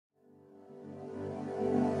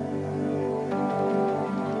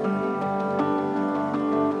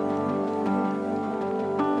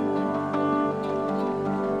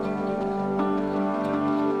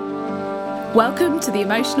Welcome to the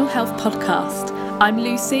Emotional Health Podcast. I'm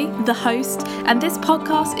Lucy, the host, and this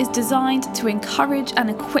podcast is designed to encourage and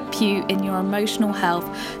equip you in your emotional health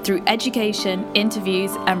through education,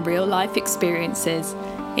 interviews, and real-life experiences.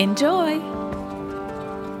 Enjoy!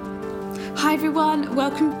 Hi everyone,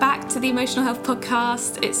 welcome back to the Emotional Health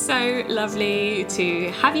Podcast. It's so lovely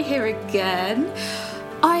to have you here again.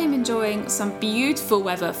 I am enjoying some beautiful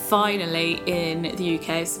weather finally in the UK.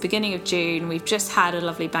 It's the beginning of June. We've just had a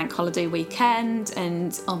lovely bank holiday weekend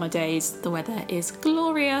and on my days the weather is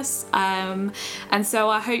glorious. And so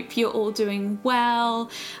I hope you're all doing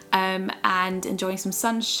well and enjoying some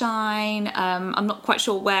sunshine. I'm not quite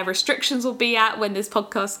sure where restrictions will be at when this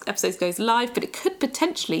podcast episode goes live, but it could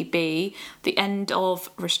potentially be the end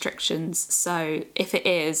of restrictions. So if it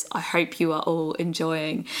is, I hope you are all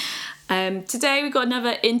enjoying. Today we've got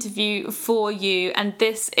another interview for you, and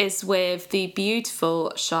this is with the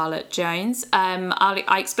beautiful Charlotte Jones. I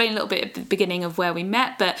explained a little bit at the beginning of where we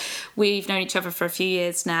met, but we've known each other for a few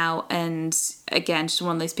years now, and again, she's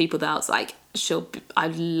one of those people that I was like,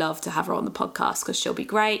 I'd love to have her on the podcast because she'll be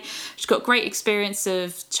great. She's got great experience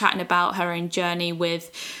of chatting about her own journey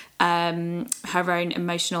with her own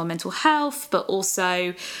emotional and mental health, but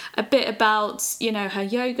also a bit about, her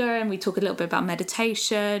yoga, and we talk a little bit about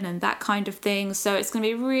meditation and that kind of thing. So it's going to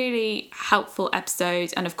be a really helpful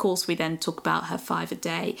episode. And of course, we then talk about her 5 a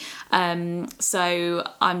day. So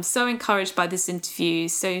I'm so encouraged by this interview.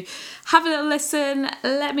 So have a little listen.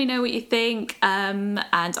 Let me know what you think. And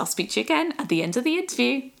I'll speak to you again at the end of the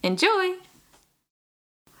interview. Enjoy.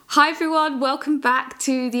 Hi everyone, welcome back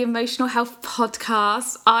to the Emotional Health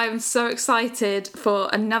Podcast. I'm so excited for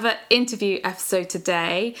another interview episode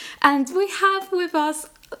today, and we have with us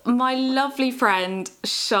my lovely friend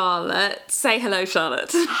Charlotte. Say hello,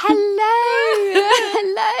 Charlotte. Hello.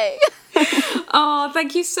 Hello. Oh,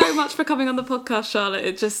 thank you so much for coming on the podcast, Charlotte.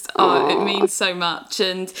 It means so much.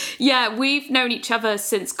 And yeah, we've known each other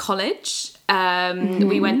since college.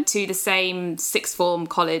 We went to the same sixth form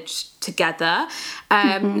college together,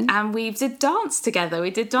 and we did dance together. We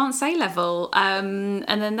did dance A-level, and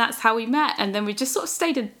then that's how we met. And then we just sort of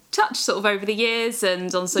stayed in touch sort of over the years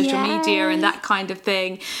and on social media and that kind of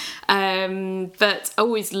thing. But I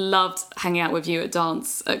always loved hanging out with you at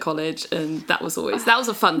dance at college, and that was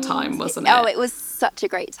a fun time, wasn't it? Oh, it was such a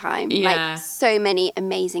great time. Yeah. Like so many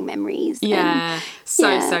amazing memories. Yeah.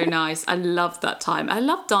 So nice. I loved that time. I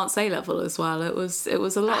loved dance A-level as well. It was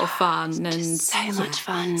a lot of fun and so much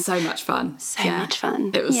fun. So much fun. So much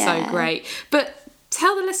fun. It was so great. But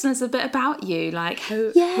tell the listeners a bit about you. Like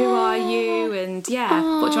who are you, and what do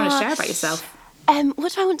you want to share about yourself?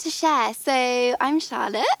 What do I want to share? So I'm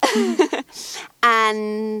Charlotte,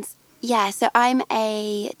 and so I'm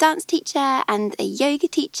a dance teacher and a yoga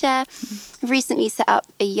teacher. I've recently set up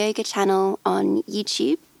a yoga channel on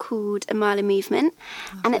YouTube called Amala Movement.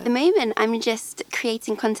 And at the moment, I'm just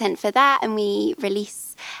creating content for that, and we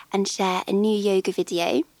release and share a new yoga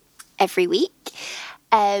video every week.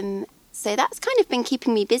 So that's kind of been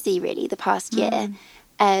keeping me busy, really, the past year.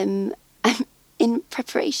 I'm in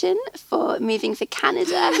preparation for moving for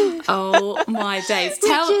Canada. Oh my days.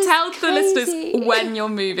 Tell the listeners when you're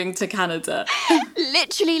moving to Canada.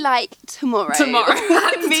 Literally like tomorrow. At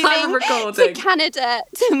the time of recording. To Canada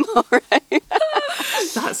tomorrow.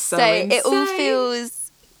 That's so insane. It all feels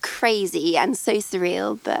feels crazy and so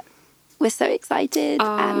surreal, but we're so excited.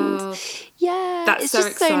 And that's it's so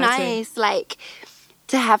just exciting. so nice, like,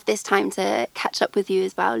 to have this time to catch up with you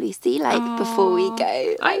as well, Lucy, before we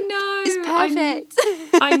go. I know. It's perfect.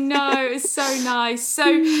 I know. It's so nice. So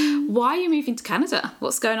why are you moving to Canada?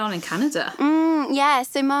 What's going on in Canada?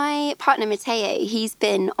 So my partner, Matteo, he's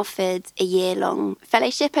been offered a year-long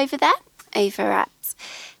fellowship over at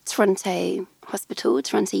Toronto Hospital,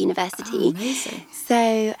 Toronto University. Oh, amazing.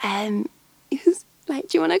 So he was like,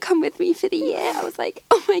 do you want to come with me for the year? I was like,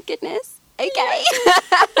 oh my goodness. Okay.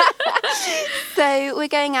 So we're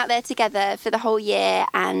going out there together for the whole year,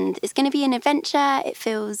 and it's going to be an adventure. It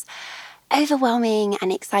feels overwhelming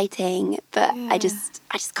and exciting, but I just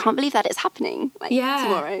can't believe that it's happening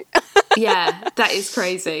tomorrow. Yeah, that is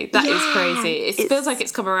crazy. Is crazy. It feels like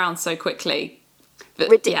it's come around so quickly. But,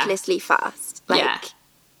 ridiculously fast.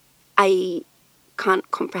 I can't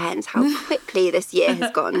comprehend how quickly this year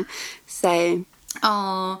has gone. So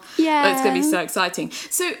Oh, Yeah. Well, it's going to be so exciting.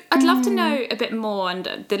 So I'd love to know a bit more,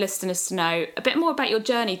 and the listeners to know a bit more about your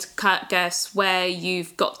journey to guess where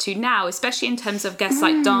you've got to now, especially in terms of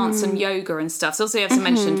like dance and yoga and stuff. So also, as I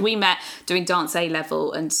mentioned, we met doing dance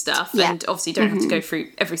A-level and stuff, and obviously you don't have to go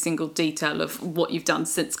through every single detail of what you've done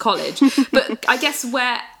since college. But I guess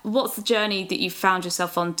what's the journey that you've found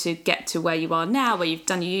yourself on to get to where you are now, where you've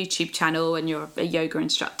done your YouTube channel and you're a yoga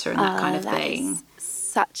instructor and that kind of thing?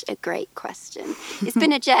 Such a great question. It's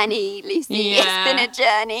been a journey, Lucy. Yeah. It's been a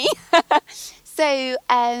journey. So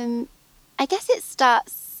I guess it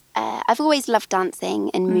starts, I've always loved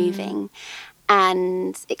dancing and moving.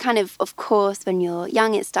 And it kind of course, when you're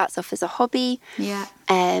young, it starts off as a hobby. Yeah.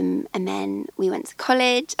 And then we went to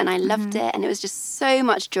college and I loved it. And it was just so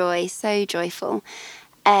much joy, so joyful.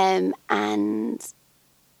 And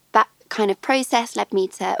that kind of process led me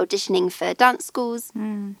to auditioning for dance schools.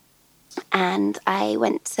 And I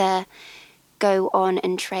went to go on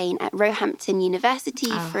and train at Roehampton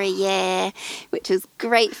University for a year, which was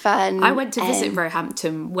great fun. I went to visit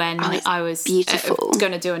Roehampton when I was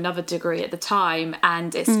going to do another degree at the time,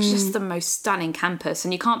 and it's just the most stunning campus,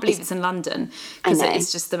 and you can't believe it's in London because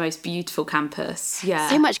it's just the most beautiful campus. Yeah,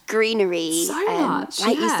 so much greenery, so much.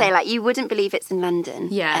 Like you say, like you wouldn't believe it's in London.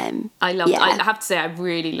 Yeah, I loved. I have to say, I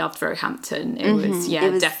really loved Roehampton. It was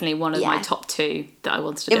definitely one of my top two that I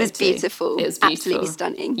wanted to go to. It was beautiful. It was absolutely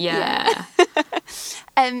stunning. Yeah.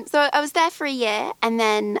 So I was there for a year, and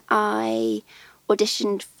then I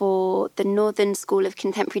auditioned for the Northern School of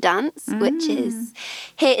Contemporary Dance, which is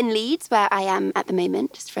here in Leeds, where I am at the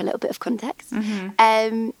moment, just for a little bit of context.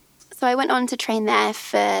 So I went on to train there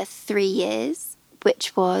for 3 years,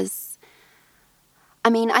 which was, I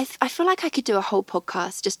mean, I feel like I could do a whole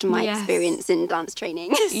podcast just on my experience in dance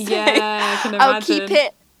training. So I can imagine. I'll keep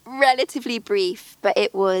it relatively brief, but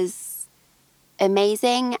it was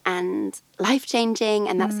amazing and life-changing,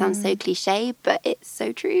 and that sounds so cliche, but it's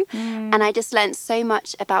so true. And I just learned so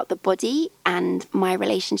much about the body and my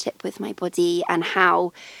relationship with my body, and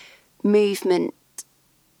how movement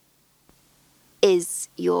is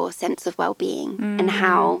your sense of well-being, and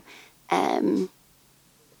how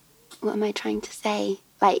what am I trying to say,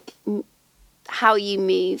 like how you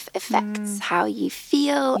move affects how you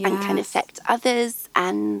feel and can affect others.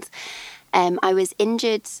 And I was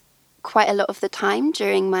injured quite a lot of the time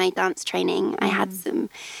during my dance training. I had some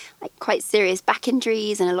like quite serious back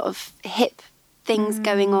injuries and a lot of hip things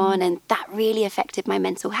going on, and that really affected my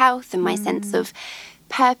mental health and my sense of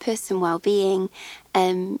purpose and well-being.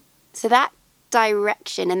 So that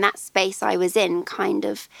direction and that space I was in kind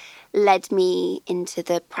of led me into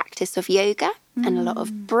the practice of yoga and a lot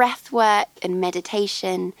of breath work and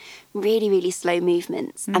meditation, really, really slow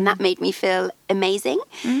movements. And that made me feel amazing,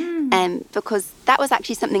 because that was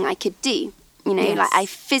actually something I could do. You know, like I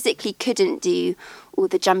physically couldn't do all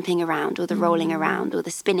the jumping around or the rolling around or the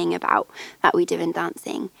spinning about that we do in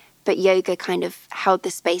dancing. But yoga kind of held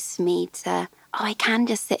the space for me to, I can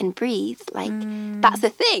just sit and breathe. Like, that's a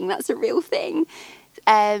thing. That's a real thing.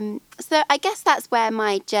 So I guess that's where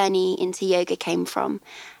my journey into yoga came from.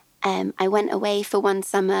 I went away for one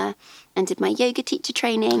summer and did my yoga teacher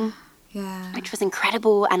training, which was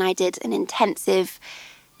incredible. And I did an intensive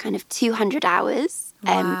kind of 200 hours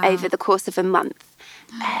over the course of a month,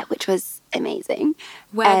 which was amazing.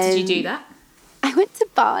 Where did you do that? I went to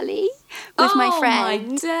Bali with my friend. My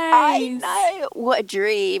days. I know. What a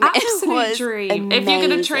dream. Absolute dream. Amazing. If you're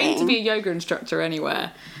going to train to be a yoga instructor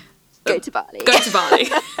anywhere, go to Bali. Go to Bali.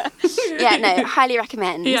 Yeah, no, highly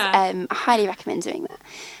recommend. I highly recommend doing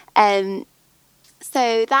that.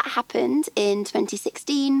 So that happened in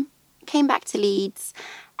 2016, came back to Leeds,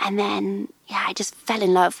 and then, I just fell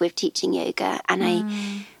in love with teaching yoga, and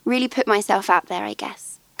I really put myself out there, I guess.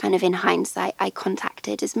 Kind of in hindsight, I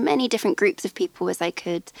contacted as many different groups of people as I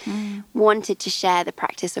could, wanted to share the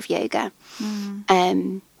practice of yoga.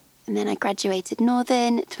 And then I graduated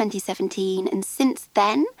Northern 2017, and since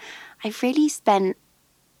then, I've really spent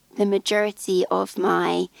the majority of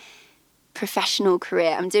my professional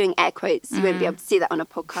career, I'm doing air quotes, you won't be able to see that on a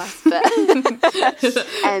podcast, but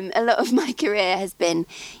a lot of my career has been,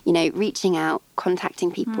 reaching out,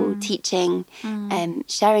 contacting people, teaching,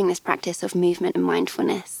 sharing this practice of movement and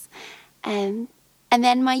mindfulness. And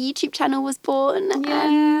then my YouTube channel was born, and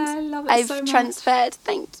I love it I've so much. transferred,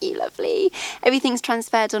 thank you, lovely. Everything's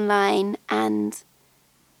transferred online, and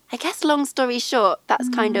I guess long story short, that's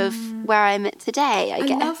kind of where I'm at today, I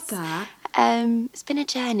guess. I love that. It's been a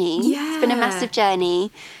journey. Yeah. It's been a massive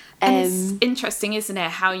journey. And it's interesting, isn't it,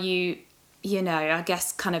 how you I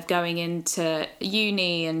guess kind of going into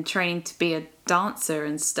uni and training to be a dancer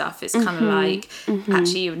and stuff, it's kind of like,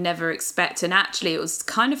 actually you would never expect. And actually it was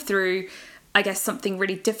kind of through I guess, something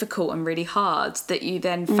really difficult and really hard, that you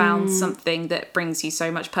then found something that brings you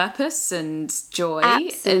so much purpose and joy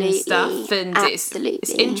and stuff. And it's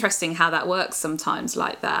interesting how that works sometimes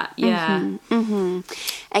like that. Yeah.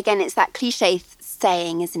 Again, it's that cliche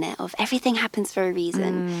saying, isn't it, of everything happens for a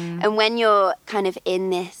reason. And when you're kind of in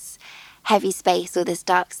this heavy space or this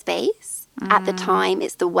dark space, at the time,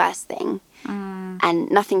 it's the worst thing.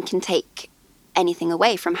 And nothing can take anything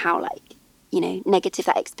away from how, like, you know, negative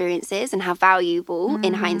that experience is and how valuable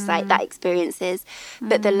in hindsight that experience is.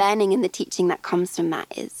 But the learning and the teaching that comes from that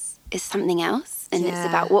is something else. And it's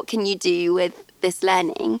about, what can you do with this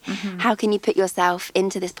learning? How can you put yourself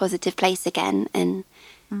into this positive place again and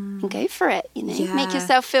go for it, you know, make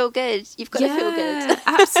yourself feel good. You've got to feel good.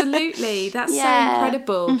 Absolutely. That's so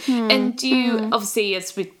incredible. And you, obviously,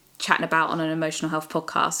 as we chatting about on an emotional health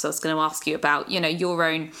podcast, so I was going to ask you about, you know, your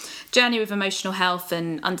own journey with emotional health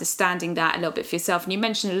and understanding that a little bit for yourself. And you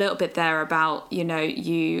mentioned a little bit there about, you know,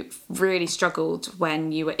 you really struggled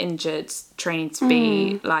when you were injured training to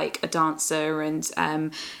be like a dancer, and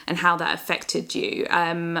how that affected you.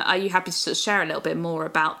 Are you happy to sort of share a little bit more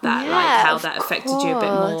about that, like how that affected you a bit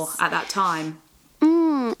more at that time?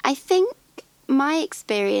 I think my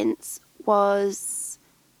experience was,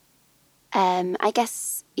 I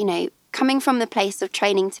guess, you know, coming from the place of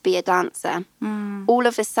training to be a dancer, all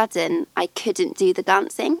of a sudden I couldn't do the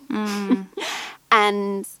dancing.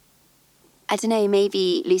 And I don't know,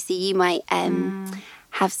 maybe Lucy, you might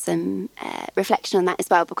have some reflection on that as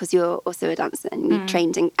well, because you're also a dancer and we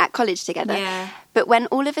trained at college together. Yeah. But when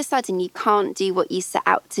all of a sudden you can't do what you set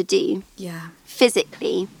out to do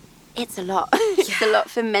physically, it's a lot. It's a lot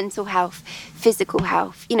for mental health, physical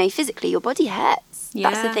health. You know, physically your body hurts.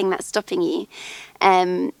 That's the thing that's stopping you.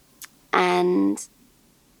 And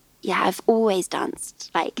yeah, I've always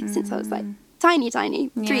danced, like, since I was like tiny,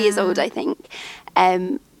 3 years old, I think.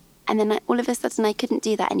 And then all of a sudden I couldn't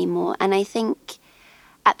do that anymore. And I think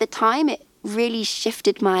at the time it really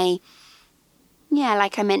shifted my,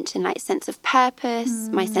 like I mentioned, like sense of purpose,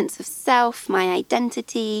 my sense of self, my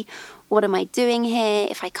identity. What am I doing here?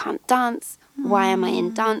 If I can't dance, why am I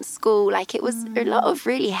in dance school? Like, it was a lot of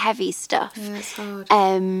really heavy stuff. Yeah, it's hard.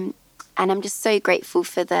 And I'm just so grateful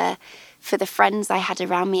for the friends I had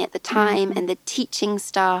around me at the time, and the teaching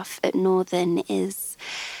staff at Northern is,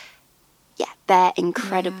 they're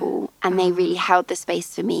incredible, and they really held the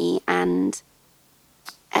space for me. And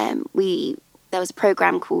there was a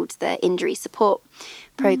program called the Injury Support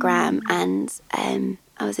Program, and I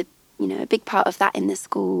was a big part of that in the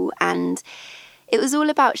school, and it was all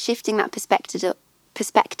about shifting that perspective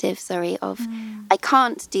of I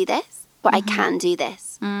can't do this, but I can do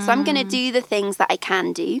this. So I'm going to do the things that I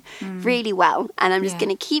can do really well, and I'm just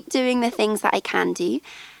going to keep doing the things that I can do.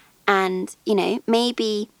 And, you know,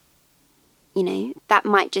 maybe, you know, that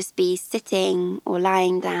might just be sitting or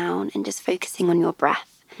lying down and just focusing on your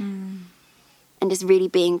breath and just really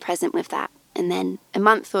being present with that. And then a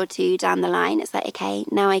month or two down the line, it's like, okay,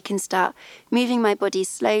 now I can start moving my body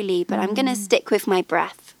slowly, but I'm going to stick with my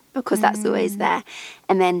breath because that's always there.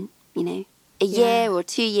 And then, you know, a year or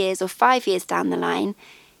 2 years or 5 years down the line,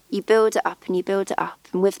 you build it up and you build it up.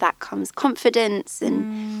 And with that comes confidence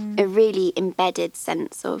and a really embedded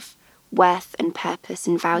sense of worth and purpose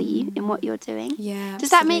and value in what you're doing. Yeah, does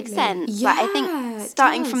that make sense? Yeah, like, I think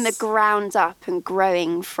starting from the ground up and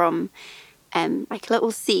growing from like a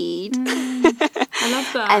little seed. I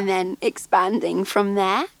love that. And then expanding from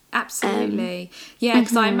there. Absolutely.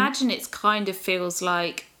 Because I imagine it's kind of feels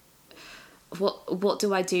like, what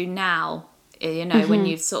do I do now? You know, when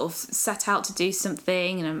you've sort of set out to do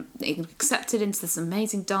something and accepted into this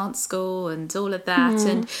amazing dance school and all of that.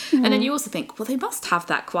 And then you also think, well, they must have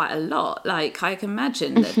that quite a lot. Like, I can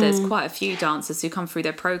imagine that there's quite a few dancers who come through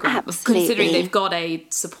their program, considering they've got a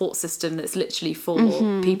support system that's literally for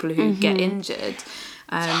people who get injured.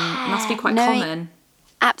 Must be quite common.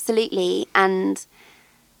 Absolutely. And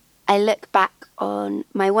I look back on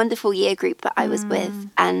my wonderful year group that I was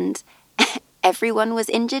with, and everyone was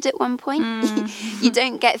injured at one point. You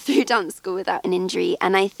don't get through dance school without an injury.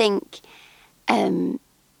 And I think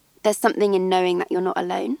there's something in knowing that you're not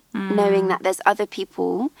alone, knowing that there's other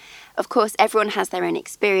people. Of course, everyone has their own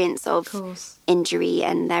experience of injury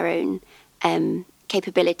and their own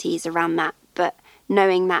capabilities around that. But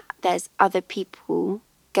knowing that there's other people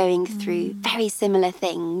going through very similar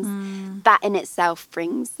things, that in itself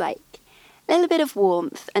brings like a little bit of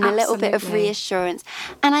warmth and a little bit of reassurance.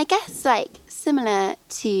 And I guess like similar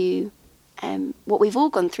to what we've all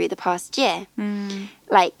gone through the past year,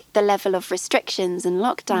 like the level of restrictions and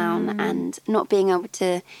lockdown and not being able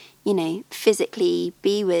to, you know, physically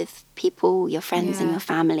be with people, your friends and your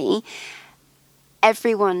family.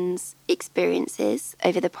 everyone's experiences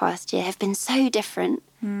over the past year have been so different,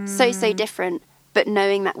 so different. But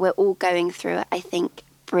knowing that we're all going through it, I think,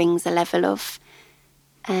 brings a level of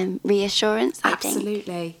reassurance, I think.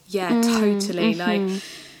 Absolutely. Yeah, totally. Like,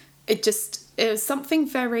 it was something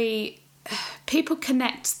very... People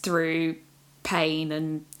connect through pain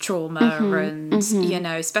and trauma and,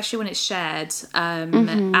 especially when it's shared.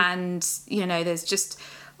 And, there's just...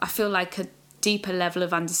 I feel like a deeper level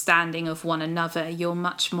of understanding of one another. You're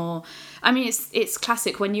much more... I mean, it's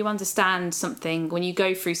classic. When you understand something, when you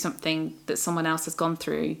go through something that someone else has gone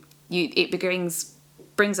through, it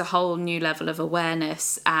brings a whole new level of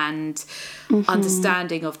awareness and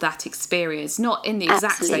understanding of that experience. Not in the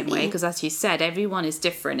exact same way, because as you said, everyone is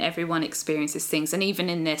different. Everyone experiences things. And even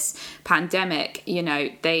in this pandemic,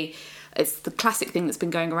 it's the classic thing that's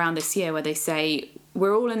been going around this year where they say,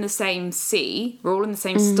 we're all in the same sea, we're all in the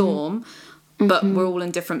same storm, but we're all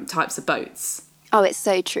in different types of boats. Oh, it's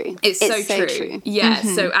so true. It's so true. Yeah,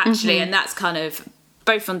 so actually, and that's kind of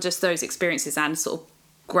both on just those experiences and sort of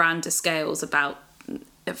grander scales about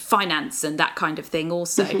finance and that kind of thing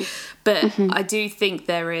also. But I do think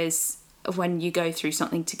there is, when you go through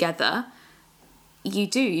something together,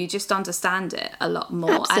 you just understand it a lot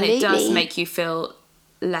more. Absolutely. And it does make you feel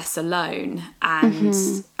less alone. And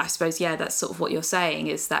I suppose, that's sort of what you're saying,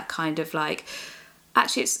 is that kind of like,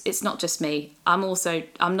 actually it's not just me. I'm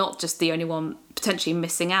not just the only one potentially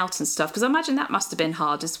missing out and stuff, because I imagine that must have been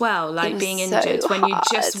hard as well, like being injured when you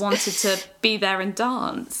just wanted to be there and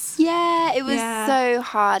dance. Yeah, it was so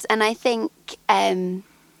hard. And I think again,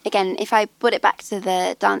 if I put it back to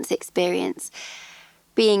the dance experience,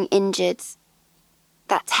 being injured,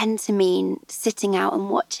 that tends to mean sitting out and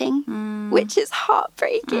watching, which is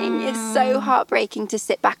heartbreaking. It's so heartbreaking to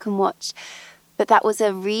sit back and watch. But that was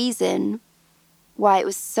a reason why it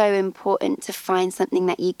was so important to find something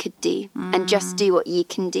that you could do and just do what you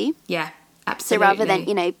can do. Yeah, absolutely. So rather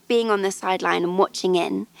than, being on the sideline and watching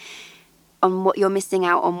in on what you're missing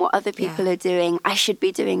out on, what other people are doing, I should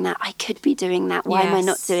be doing that, I could be doing that, why am I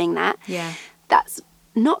not doing that? Yeah. That's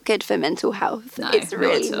not good for mental health. No, it's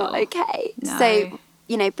really not okay. No. So,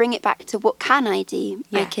 bring it back to what can I do?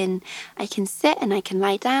 Yeah. I can sit and I can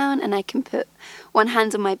lie down and I can put one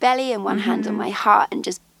hand on my belly and one hand on my heart and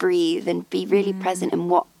just breathe and be really present in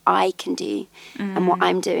what I can do and what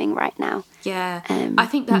I'm doing right now. Yeah, I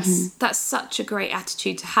think that's such a great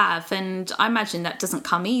attitude to have, and I imagine that doesn't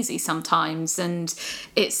come easy sometimes, and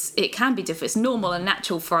it can be difficult. It's normal and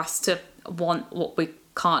natural for us to want what we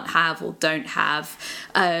can't have or don't have,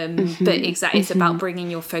 but exactly, it's about bringing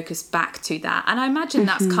your focus back to that. And I imagine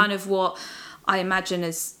that's kind of what I imagine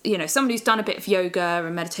as, somebody who's done a bit of yoga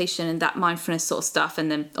and meditation and that mindfulness sort of stuff,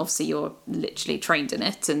 and then obviously you're literally trained in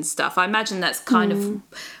it and stuff. I imagine that's kind of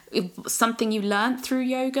something you learnt through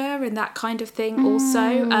yoga and that kind of thing also.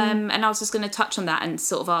 And I was just going to touch on that and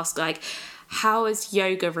sort of ask, like, how has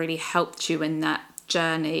yoga really helped you in that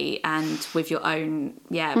journey and with your own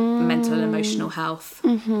mental and emotional health?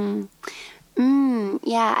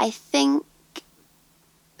 Yeah, I think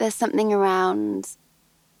there's something around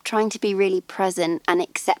trying to be really present and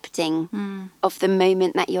accepting of the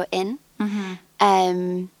moment that you're in.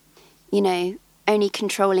 Only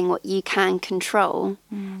controlling what you can control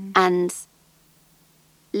and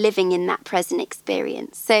living in that present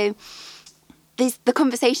experience. So the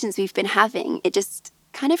conversations we've been having, it just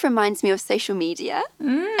kind of reminds me of social media.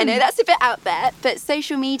 I know that's a bit out there, but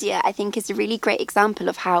social media, I think, is a really great example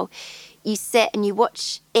of how you sit and you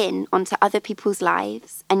watch in onto other people's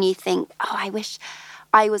lives and you think, oh, I wish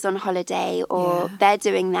I was on holiday, or they're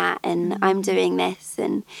doing that and I'm doing this.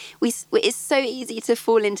 And it's so easy to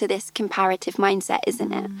fall into this comparative mindset,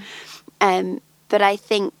 isn't it? But I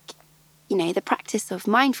think, the practice of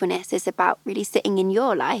mindfulness is about really sitting in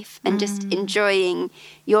your life and just enjoying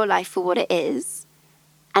your life for what it is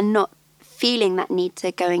and not feeling that need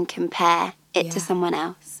to go and compare it to someone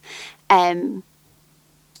else. And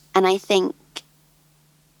I think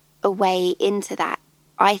a way into that,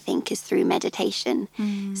 I think, is through meditation.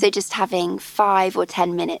 So just having 5 or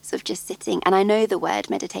 10 minutes of just sitting. And I know the word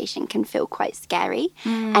meditation can feel quite scary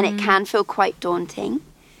and it can feel quite daunting.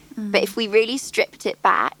 But if we really stripped it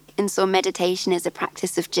back and saw meditation as a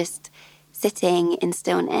practice of just sitting in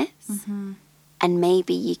stillness, and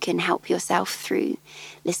maybe you can help yourself through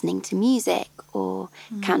listening to music or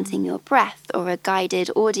counting your breath or a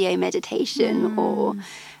guided audio meditation or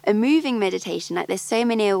a moving meditation. Like there's so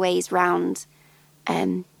many ways round...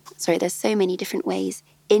 there's so many different ways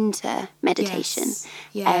into meditation.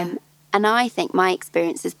 And I think my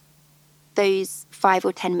experience is those 5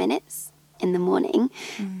 or 10 minutes in the morning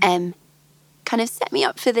kind of set me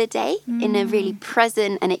up for the day in a really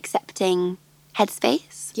present and accepting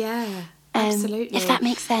headspace. Yeah, absolutely. If that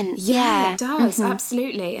makes sense. Yeah, it does.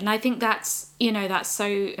 Absolutely. And I think that's, that's so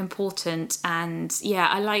important. And yeah,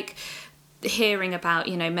 I like hearing about,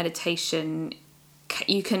 meditation.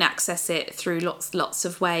 You can access it through lots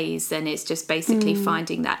of ways, and it's just basically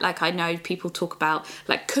finding that. Like, I know people talk about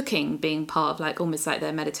like cooking being part of like almost like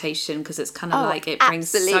their meditation, because it's kind of like it brings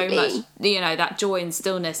so much, that joy and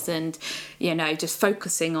stillness, and just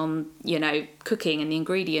focusing on cooking and the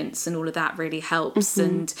ingredients and all of that really helps.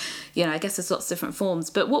 And I guess there's lots of different forms.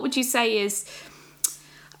 But what would you say is,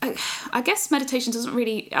 I guess meditation doesn't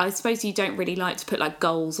really, I suppose you don't really like to put like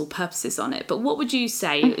goals or purposes on it, but what would you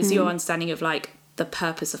say is your understanding of like the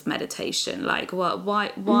purpose of meditation? Like,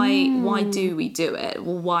 why do we do it?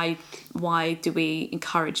 Well, why do we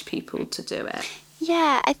encourage people to do it?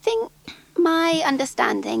 Yeah, I think my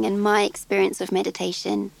understanding and my experience of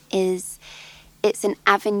meditation is it's an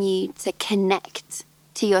avenue to connect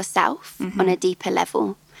to yourself on a deeper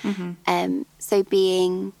level.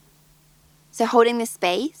 So holding the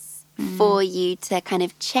space for you to kind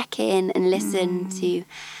of check in and listen to,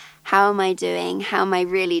 how am I doing? How am I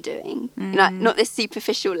really doing? Not this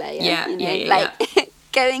superficial layer.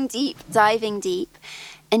 Going deep, diving deep,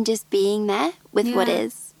 and just being there with what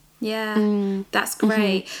is. Yeah, that's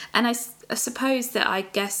great. And I suppose that I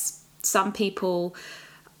guess some people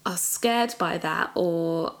are scared by that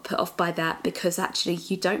or put off by that because actually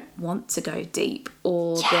you don't want to go deep,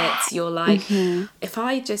 or that you're like,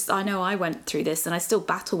 I know I went through this and I still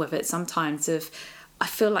battle with it sometimes, I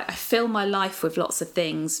feel like I fill my life with lots of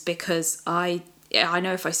things because I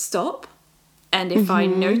know if I stop and if I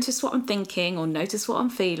notice what I'm thinking or notice what I'm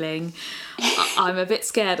feeling, I'm a bit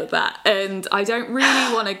scared of that. And I don't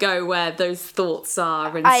really want to go where those thoughts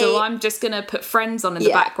are. And so I'm just going to put Friends on in the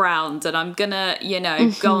background, and I'm going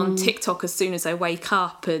to, go on TikTok as soon as I wake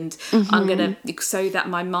up, and I'm going to, so that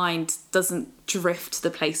my mind doesn't drift to the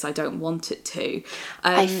place I don't want it to.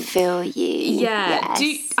 I feel you. Yeah.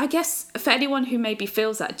 Yes. I guess for anyone who maybe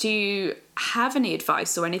feels that, do you have any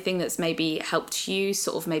advice or anything that's maybe helped you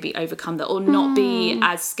sort of maybe overcome that, or not be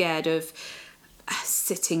as scared of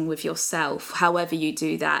sitting with yourself, however you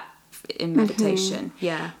do that in meditation?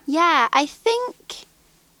 Yeah, I think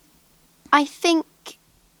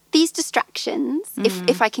these distractions,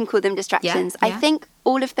 if I can call them distractions, I think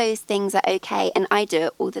all of those things are okay, and I do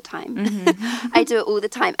it all the time. I do it all the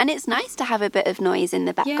time, and it's nice to have a bit of noise in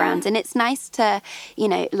the background, and it's nice to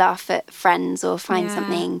laugh at Friends or find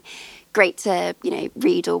something great to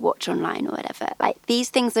read or watch online or whatever. Like, these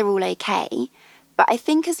things are all okay, but I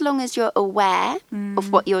think as long as you're aware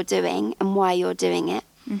of what you're doing and why you're doing it,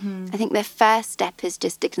 I think the first step is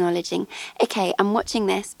just acknowledging, okay, I'm watching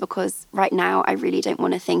this because right now I really don't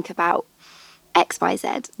want to think about X, Y,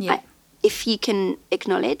 Z. If you can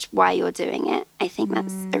acknowledge why you're doing it, I think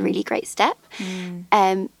that's a really great step.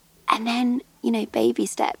 And then, baby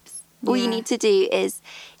steps. All you need to do is,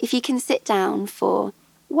 if you can sit down for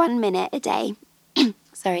 1 minute a day,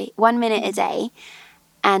 1 minute a day,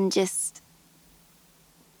 and just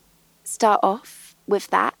start off with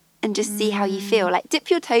that and just see how you feel. Like,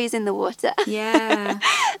 dip your toes in the water. Yeah.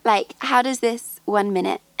 Like, how does this 1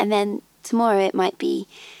 minute? And then tomorrow it might be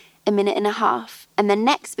 1.5 minutes. And then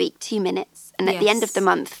next week, 2 minutes. And at the end of the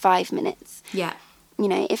month, 5 minutes. Yeah.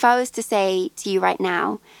 If I was to say to you right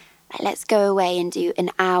now, let's go away and do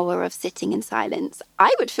an hour of sitting in silence,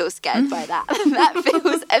 I would feel scared by that. That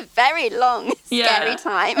feels a very long, scary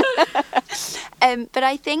time. But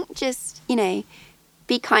I think just,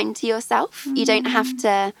 be kind to yourself. You don't have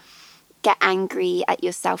to get angry at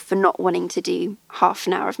yourself for not wanting to do half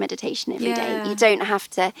an hour of meditation every day. You don't have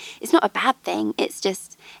to. It's not a bad thing. It's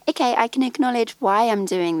just, okay, I can acknowledge why I'm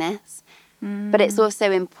doing this. But it's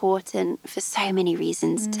also important for so many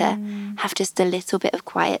reasons to have just a little bit of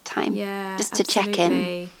quiet time. Just to check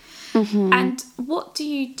in. And what do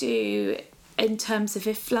you do in terms of,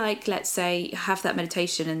 if, like, let's say you have that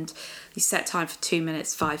meditation and you set time for 2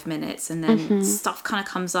 minutes, 5 minutes, and then stuff kind of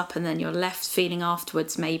comes up, and then you're left feeling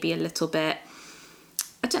afterwards maybe a little bit,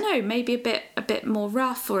 I don't know, maybe a bit more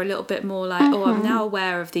rough, or a little bit more like, I'm now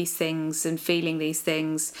aware of these things and feeling these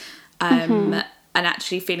things, and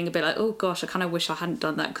actually feeling a bit like, oh gosh, I kind of wish I hadn't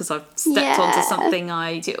done that because I've stepped onto something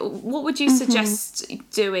I do. What would you suggest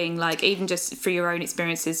doing, like, even just for your own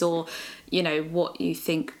experiences, or what you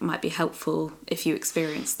think might be helpful if you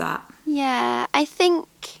experience that? I think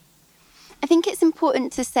it's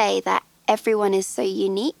important to say that everyone is so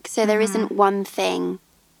unique, so there isn't one thing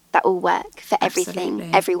that will work for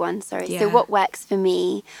everyone. So what works for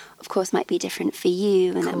me, of course, might be different for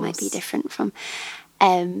you, and that might be different from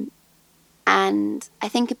and I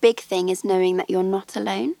think a big thing is knowing that you're not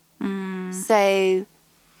alone. So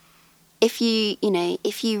if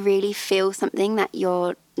you really feel something that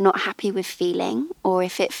you're not happy with feeling, or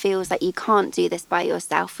if it feels like you can't do this by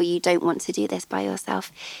yourself or you don't want to do this by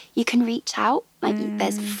yourself, you can reach out. Like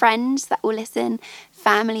there's friends that will listen,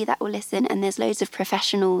 family that will listen, and there's loads of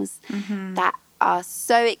professionals that are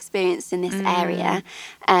so experienced in this area.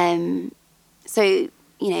 So,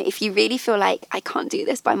 if you really feel like I can't do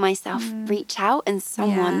this by myself, reach out, and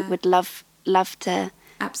someone would love to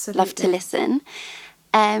listen.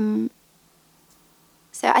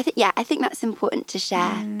 So I think that's important to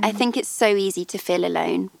share. I think it's so easy to feel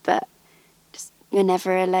alone, but you're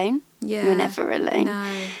never alone. Yeah. You're never alone.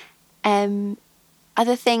 No.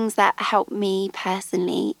 Other things that help me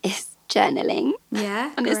personally is journaling.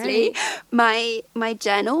 Yeah, honestly, great. My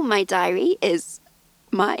journal, my diary is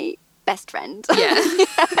my best friend. Yeah.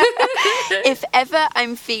 If ever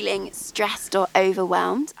I'm feeling stressed or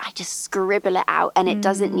overwhelmed, I just scribble it out, and it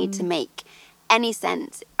doesn't need to make any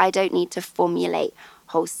sense. I don't need to formulate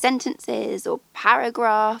whole sentences or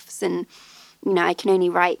paragraphs, and I can only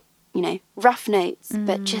write rough notes,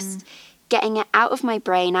 but just getting it out of my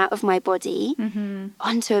brain, out of my body,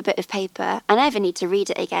 onto a bit of paper. I never need to read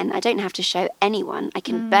it again. I don't have to show anyone. I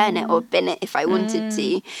can burn it or bin it if I wanted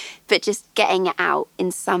to, but just getting it out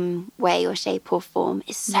in some way or shape or form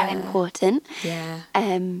is so important. Yeah.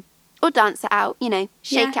 Or dance it out,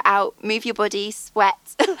 shake it out, move your body, sweat,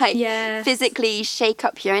 physically shake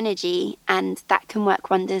up your energy, and that can work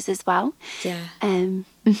wonders as well. Yeah.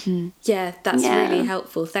 Yeah, that's really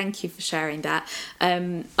helpful. Thank you for sharing that.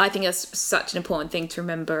 I think that's such an important thing to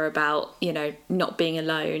remember about, not being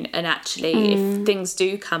alone. And actually, if things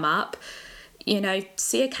do come up,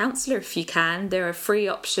 see a counsellor if you can. There are free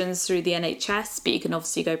options through the NHS, but you can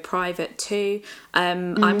obviously go private too.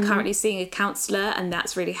 I'm currently seeing a counsellor, and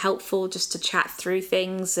that's really helpful just to chat through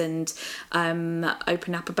things and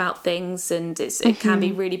open up about things. And it can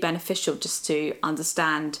be really beneficial just to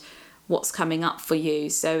understand what's coming up for you.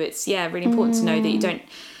 So it's really important to know that you don't.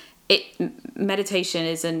 Meditation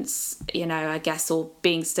isn't, I guess, or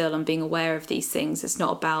being still and being aware of these things. It's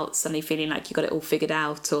not about suddenly feeling like you got it all figured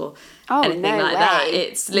out or anything like that.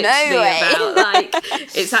 It's literally about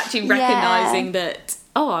it's actually recognizing that,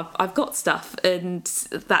 I've got stuff, and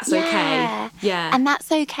that's okay. Yeah. And that's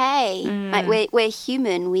okay. Like we're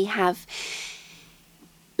human. We have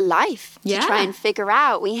life to try and figure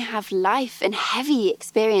out. We have life and heavy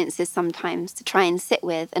experiences sometimes to try and sit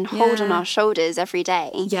with and hold on our shoulders every day.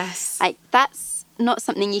 Yes. Like that's not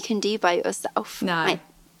something you can do by yourself. No. Like,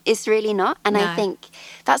 it's really not. And I think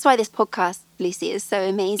that's why this podcast, Lucy, is so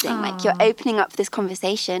amazing. Aww. Like you're opening up this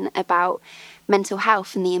conversation about mental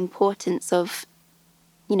health and the importance of,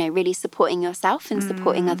 really supporting yourself and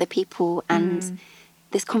supporting other people. And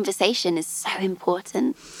this conversation is so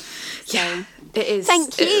important. Yeah, it is.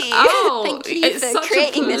 Thank you. Thank you it's for such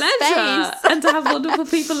creating a pleasure. This space. And to have wonderful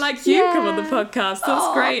people like you come on the podcast.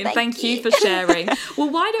 That's great. And thank you for sharing. Well,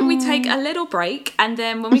 why don't we take a little break, and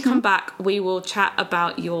then when we come back, we will chat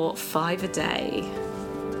about your 5 a day.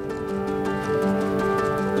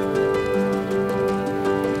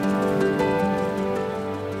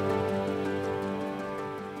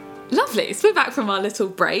 Lovely. So we're back from our little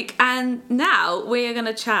break, and now we are going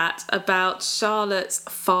to chat about Charlotte's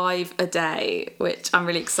 5 a day, which I'm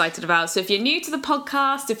really excited about. So if you're new to the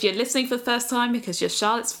podcast, if you're listening for the first time because you're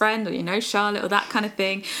Charlotte's friend or you know Charlotte or that kind of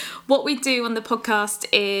thing, what we do on the podcast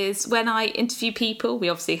is when I interview people, we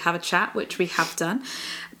obviously have a chat, which we have done,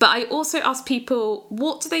 but I also ask people,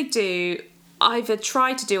 what do they do, either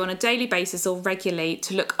try to do on a daily basis or regularly,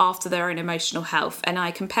 to look after their own emotional health. And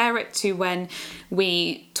I compare it to when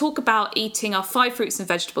we talk about eating our 5 fruits and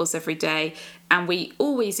vegetables every day, and we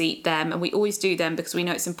always eat them and we always do them because we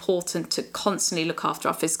know it's important to constantly look after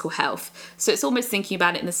our physical health. So it's almost thinking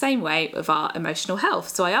about it in the same way of our emotional health.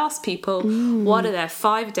 So I ask people, what are their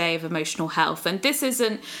 5 a day of emotional health? And this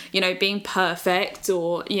isn't, being perfect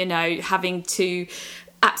or, having to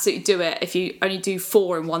absolutely do it. If you only do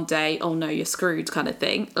 4 in one day, oh no, you're screwed kind of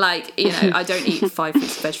thing. Like, I don't eat 5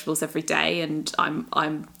 fruits and vegetables every day, and I'm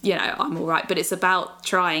all right. But it's about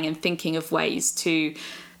trying and thinking of ways to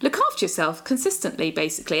look after yourself consistently,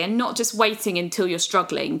 basically, and not just waiting until you're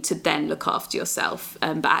struggling to then look after yourself,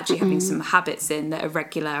 but actually having some habits in that are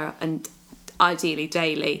regular and ideally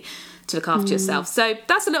daily to look after yourself. So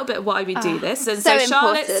that's a little bit of why we do this. And so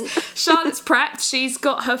Charlotte's prepped. She's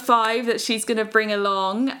got her 5 that she's going to bring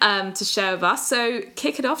along to share with us. So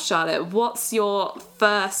kick it off, Charlotte. What's your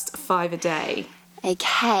first 5 a day?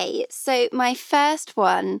 Okay, so my first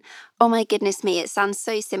one, oh my goodness me, it sounds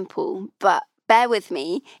so simple, but bear with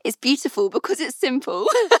me, it's beautiful because it's simple.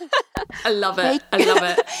 I love it. I love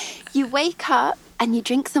it. You wake up and you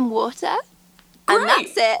drink some water, and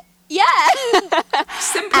that's it. Yeah.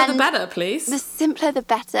 Simpler the better, please. The simpler the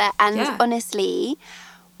better. And honestly,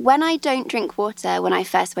 when I don't drink water when I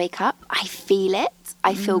first wake up, I feel it.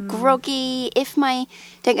 I feel groggy.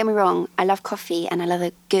 Don't get me wrong, I love coffee and I love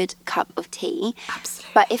a good cup of tea.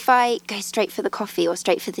 Absolutely. But if I go straight for the coffee or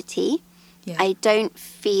straight for the tea, I don't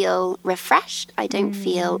feel refreshed. I don't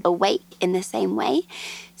feel awake in the same way.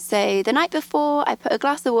 So the night before, I put a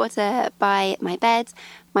glass of water by my bed,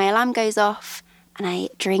 my alarm goes off, and I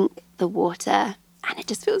drink the water. And it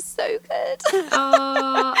just feels so good.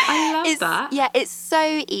 Oh, I love that. Yeah, it's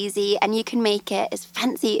so easy and you can make it as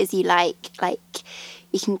fancy as you like. Like,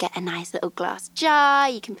 you can get a nice little glass jar,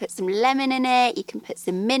 you can put some lemon in it, you can put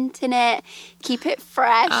some mint in it, keep it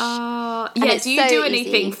fresh. Oh, yeah. Do you do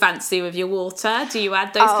anything fancy with your water? Do you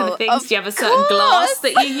add those kind of things? Do you have a certain glass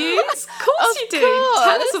that you use? Of course you do.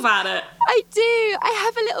 Tell us about it. I do. I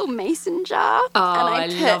have a little mason jar. Oh, and I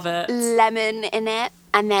love it. Lemon in it.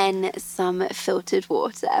 And then some filtered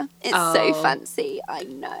water. It's so fancy, I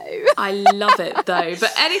know. I love it though.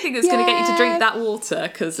 But anything that's going to get you to drink that water,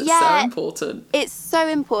 because it's so important. It's so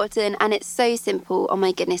important and it's so simple. Oh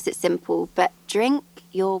my goodness, it's simple. But drink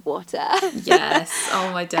your water. Yes.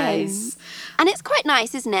 Oh my days. And it's quite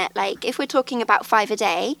nice, isn't it? Like if we're talking about 5 a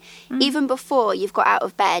day, even before you've got out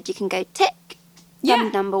of bed, you can go tick.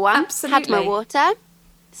 Number one. Absolutely. Had my water.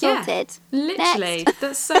 Sorted. Yeah, literally. Next.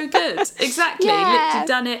 That's so good. Exactly. Literally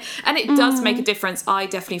done it. And it does make a difference. I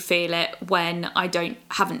definitely feel it when I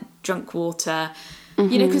haven't drunk water.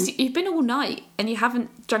 You know, because you've been all night and you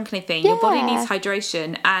haven't drunk anything. Your body needs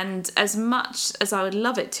hydration. And as much as I would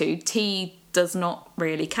love it to, tea does not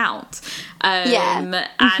really count. And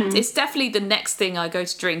it's definitely the next thing I go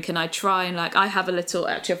to drink, and I try and I have a little,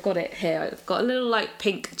 actually I've got it here. I've got a little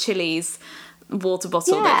pink Chili's water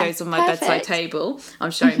bottle that goes on my bedside table. I'm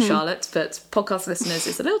showing Charlotte, but podcast listeners,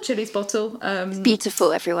 it's a little Chili's bottle. It's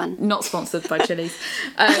beautiful, everyone. Not sponsored by Chili's.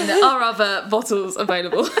 There are other bottles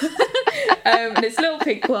available. And it's a little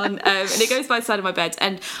pink one, and it goes by the side of my bed,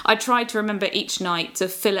 and I try to remember each night to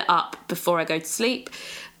fill it up before I go to sleep.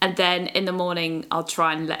 And then in the morning, I'll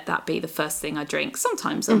try and let that be the first thing I drink.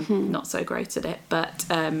 Sometimes I'm not so great at it, but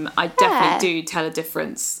I definitely do tell a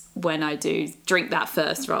difference when I do drink that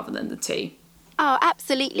first rather than the tea. Oh,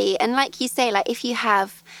 absolutely. And like you say, if you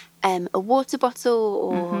have a water bottle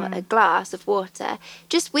or a glass of water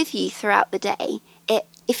just with you throughout the day,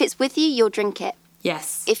 if it's with you, you'll drink it.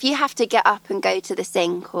 Yes. If you have to get up and go to the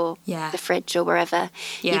sink or the fridge or wherever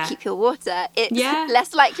you keep your water, it's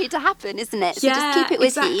less likely to happen, isn't it? So just keep it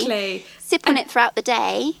with you. Sip on it throughout the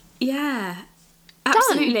day. Yeah.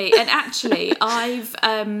 Absolutely. And actually, I've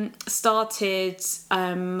started,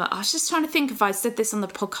 I was just trying to think if I said this on the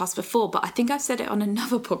podcast before, but I think I've said it on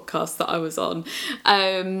another podcast that I was on.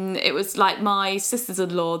 It was my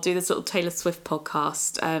sisters-in-law do this little Taylor Swift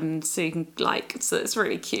podcast. So you can so it's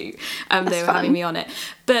really cute. They were having me on it.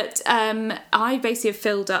 But I basically have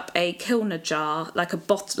filled up a Kilner jar,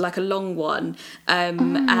 a long one,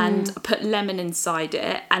 and put lemon inside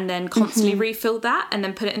it, and then constantly refill that, and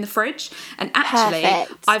then put it in the fridge. And actually,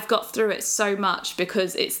 I've got through it so much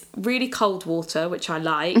because it's really cold water, which I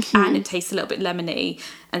like, and it tastes a little bit lemony,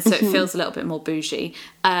 and so it feels a little bit more bougie, which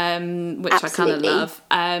I kind of love.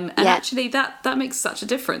 And actually, that makes such a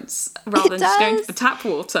difference rather than just going for the tap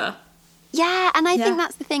water. Yeah, and I think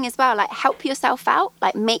that's the thing as well. Help yourself out.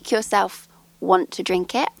 Make yourself want to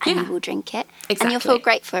drink it, and you will drink it, and you'll feel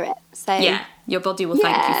great for it. So your body will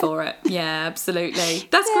thank you for it. Yeah, absolutely.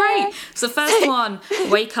 That's great. So first one,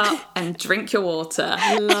 wake up and drink your water.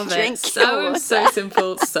 Love it. So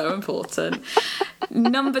simple, so important.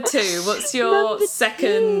 Number 2, what's your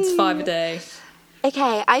second 5 a day?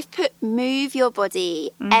 Okay, I've put move your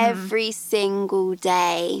body every single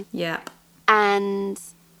day. Yeah. And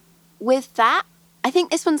with that, I think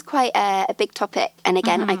this one's quite a big topic. And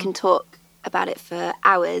again, I can talk about it for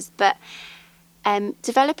hours, but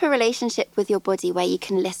develop a relationship with your body where you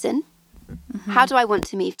can listen. How do I want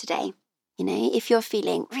to move today? You know, if you're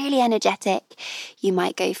feeling really energetic, you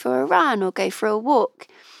might go for a run or go for a walk.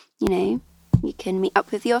 You know, you can meet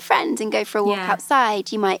up with your friends and go for a walk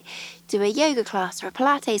outside. You might do a yoga class or a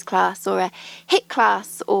Pilates class or a HIIT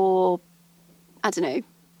class or, I don't know,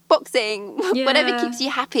 boxing, whatever keeps you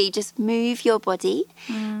happy. Just move your body.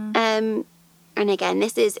 And again,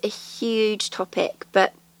 this is a huge topic,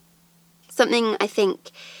 but something I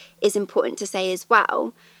think is important to say as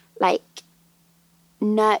well,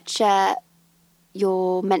 nurture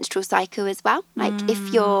your menstrual cycle as well.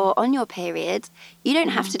 If you're on your period, you don't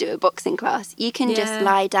have to do a boxing class. You can just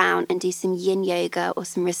lie down and do some yin yoga or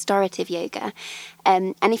some restorative yoga.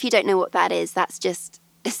 And if you don't know what that is, that's just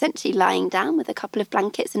essentially lying down with a couple of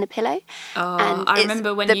blankets and a pillow. Oh, and I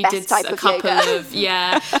remember when you did a couple of,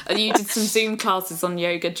 you did some Zoom classes on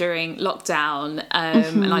yoga during lockdown,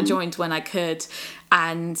 and I joined when I could.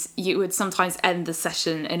 And you would sometimes end the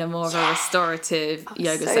session in a more of a restorative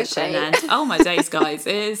yoga session. Great. And oh my days, guys,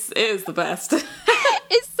 it is the best.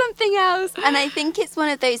 It's something else. And I think it's one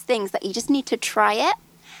of those things that you just need to try it.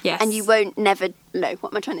 Yes. And you won't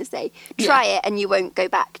what am I trying to say? Try it and you won't go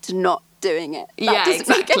back to not doing it. That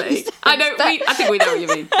exactly. I know. I think we know what you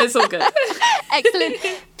mean. It's all good. Excellent.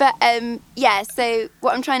 But so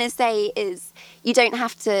what I'm trying to say is you don't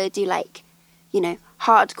have to do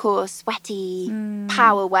hardcore, sweaty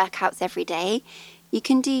power workouts every day. You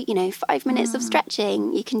can do, 5 minutes of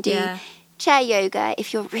stretching. You can do chair yoga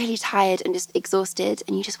if you're really tired and just exhausted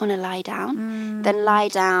and you just want to lie down. Then lie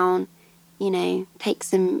down, take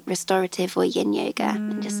some restorative or yin yoga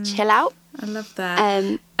and just chill out. I love that.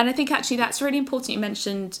 And I think actually that's really important you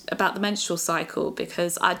mentioned about the menstrual cycle,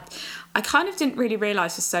 because I kind of didn't really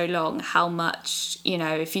realise for so long how much,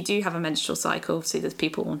 if you do have a menstrual cycle, obviously there's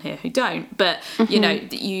people on here who don't, but,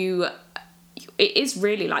 it is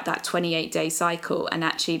really like that 28-day cycle, and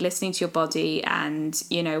actually listening to your body and,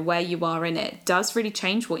 where you are in it does really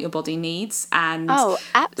change what your body needs and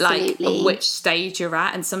like which stage you're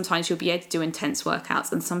at. And sometimes you'll be able to do intense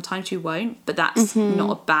workouts and sometimes you won't, but that's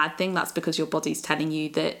not a bad thing. That's because your body's telling you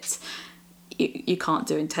that you can't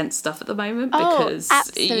do intense stuff at the moment because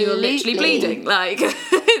you're literally bleeding. Like,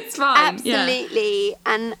 it's fine. Absolutely. Yeah.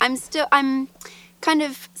 And I'm kind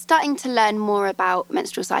of starting to learn more about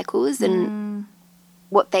menstrual cycles and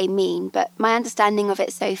what they mean. But my understanding of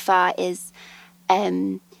it so far is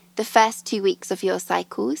the first 2 weeks of your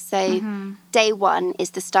cycle. So day 1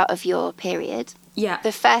 is the start of your period. Yeah.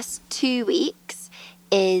 The first 2 weeks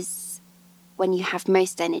is when you have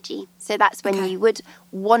most energy. So that's when you would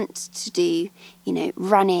want to do,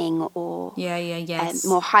 running or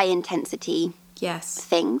more high intensity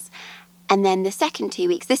things. And then the second 2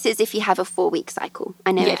 weeks, this is if you have a 4-week cycle.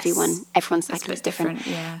 I know everyone's cycle is different.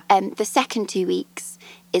 The second 2 weeks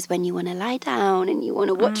is when you want to lie down and you want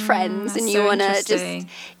to watch Friends and you want to just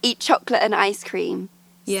eat chocolate and ice cream.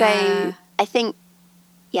 Yeah. So I think,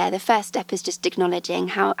 the first step is just acknowledging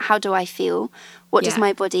how do I feel? What does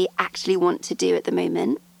my body actually want to do at the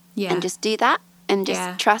moment? Yeah. And just do that. And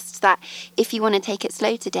just trust that if you want to take it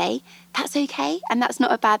slow today, that's okay. And that's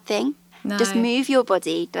not a bad thing. No. Just move your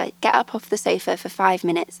body, get up off the sofa for 5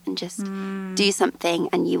 minutes and just do something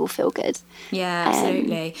and you will feel good. Yeah,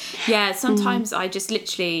 absolutely. Sometimes I just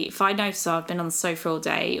literally, if I notice I've been on the sofa all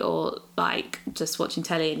day or like just watching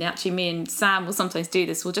telly, and actually me and Sam will sometimes do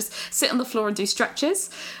this, we'll just sit on the floor and do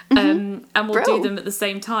stretches and we'll do them at the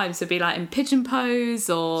same time. So be like in pigeon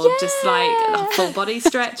pose or just like a full body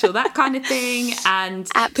stretch or that kind of thing. And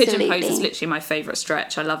pigeon pose is literally my favourite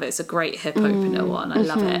stretch. I love it. It's a great hip opener one. I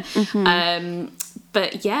love it.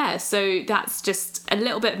 But so that's just a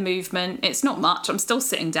little bit of movement. It's not much. I'm still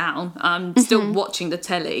sitting down. I'm still watching the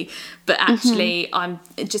telly, but actually I'm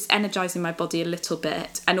just energizing my body a little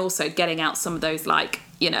bit and also getting out some of those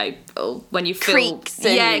when you feel creaks.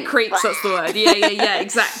 Creaks. That's the word.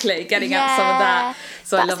 Exactly. Getting out some of that.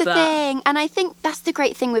 So I love that. That's the thing. And I think that's the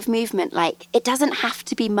great thing with movement. Like, it doesn't have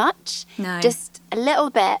to be much. No. Just a little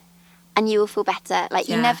bit, and you will feel better. Like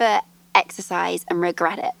you never exercise and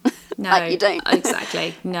regret it. No, like you don't.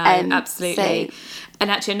 Exactly. No, absolutely. And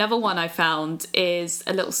actually another one I found is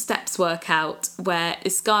a little steps workout where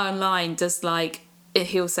this guy online does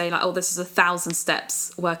he'll say this is 1,000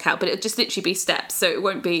 steps workout, but it'll just literally be steps, so it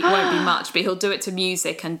won't be much, but he'll do it to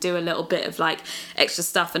music and do a little bit of extra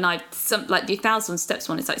stuff. And the 1,000 steps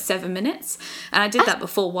one is 7 minutes, and I did that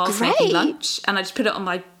before whilst making lunch, and I just put it on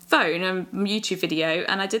my phone and YouTube video,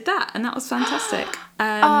 and I did that, and that was fantastic.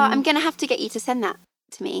 I'm gonna have to get you to send that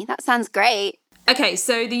to me. That sounds great. Okay,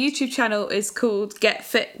 so the YouTube channel is called Get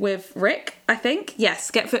Fit with Rick, I think.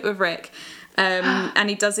 Yes, Get Fit with Rick. And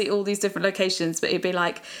he does it all these different locations, but it'd be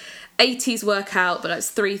 80s workout, but it's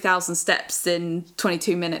 3,000 steps in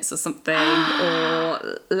 22 minutes or something,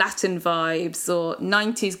 or Latin vibes, or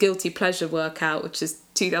 90s guilty pleasure workout, which is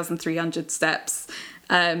 2,300 steps.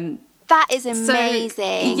 That is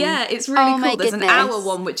amazing. So, it's really cool. There's an hour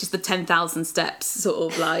one, which is the 10,000 steps,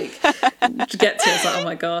 sort of to get to. It's oh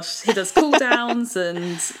my gosh. He does cool downs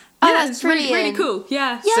and it's really, really cool.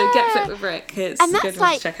 Yeah. So Get Fit with Rick. It's a good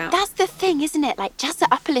one to check out. That's the thing, isn't it? Jazz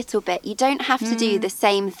it up a little bit. You don't have to do the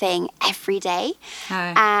same thing every day.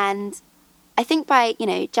 No. And I think by,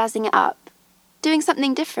 jazzing it up, doing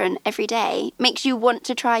something different every day makes you want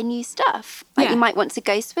to try new stuff. You might want to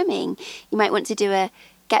go swimming. You might want to do a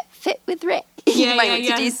Get Fit with Rick. You might want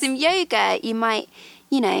to do some yoga. You might,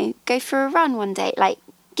 go for a run one day.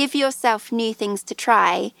 give yourself new things to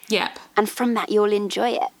try. Yep. And from that, you'll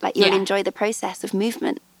enjoy it. Like, you'll enjoy the process of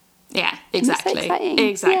movement. Yeah, exactly. So exciting.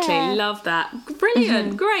 Exactly. Yeah. Love that.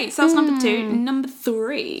 Brilliant. Great. So that's number 2. Number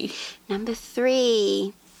 3. Number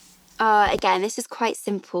 3. Again, this is quite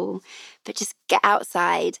simple, but just get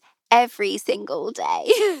outside every single day.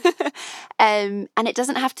 And it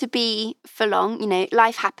doesn't have to be for long. You know,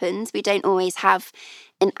 life happens. We don't always have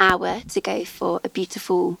an hour to go for a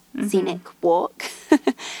beautiful scenic walk.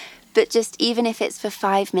 But just even if it's for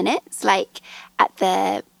 5 minutes, like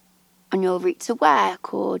on your route to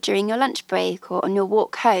work or during your lunch break or on your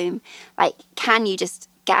walk home, like, can you just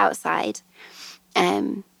get outside?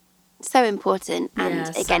 So important.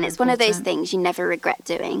 And again, it's one of those things you never regret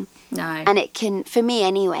doing. No. And it can, for me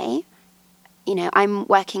anyway, you know, I'm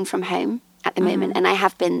working from home at the moment, and I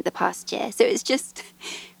have been the past year. So it's just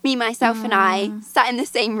me, myself, and I sat in the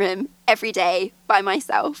same room every day by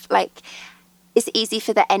myself. Like, it's easy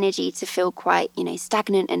for the energy to feel quite, you know,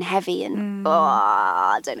 stagnant and heavy and,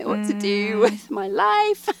 I don't know what to do with my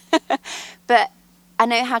life. But I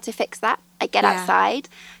know how to fix that. I get outside.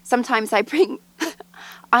 Sometimes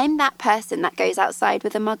I'm that person that goes outside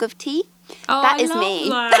with a mug of tea. Oh, that is me.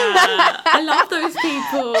 That. I love those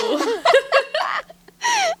people.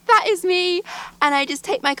 That is me. And I just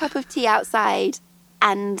take my cup of tea outside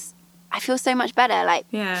and I feel so much better. Like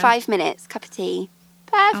 5 minutes, cup of tea.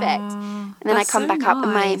 Perfect. And then I come back up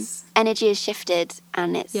and my energy is shifted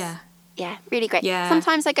and it's really great. Yeah.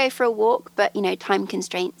 Sometimes I go for a walk, but, you know, time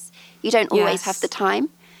constraints. You don't always have the time.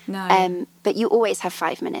 No. But you always have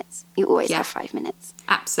 5 minutes. You always have 5 minutes.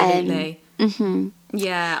 Absolutely.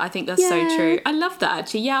 Yeah, I think that's so true. I love that,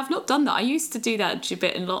 actually. Yeah, I've not done that. I used to do that a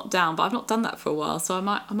bit in lockdown, but I've not done that for a while. So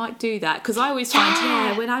I might do that, because I always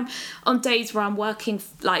find, when I'm on days where I'm working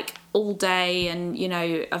like all day and, you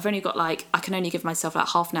know, I've only got I can only give myself like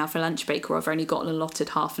half an hour for lunch break, or I've only got an allotted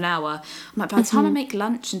half an hour. I'm like, by the time I make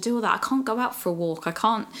lunch and do all that, I can't go out for a walk. I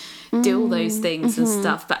can't do all those things and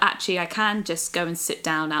stuff. But actually, I can just go and sit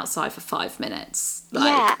down outside for 5 minutes.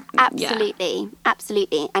 Absolutely.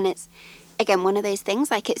 Absolutely. And it's, again, one of those things,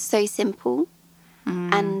 like, it's so simple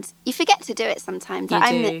and you forget to do it sometimes. Like,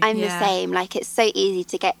 I'm the same. Like, it's so easy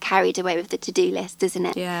to get carried away with the to-do list, isn't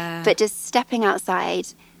it? Yeah. But just stepping outside,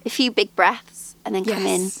 a few big breaths and then come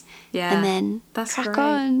in and then crack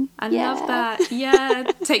on. I love that. Yeah.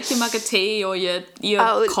 Take your mug of tea or your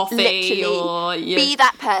coffee literally. Or your be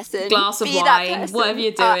that person. glass of wine, whatever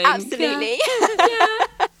you're doing. Absolutely. Yeah.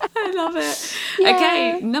 I love it. Yeah.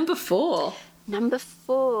 Okay, number 4. Number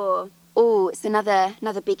 4. Oh, it's another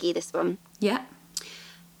biggie, this one. Yeah.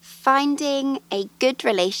 Finding a good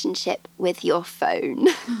relationship with your phone.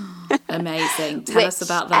 Amazing. Tell us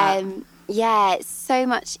about that. Yeah, it's so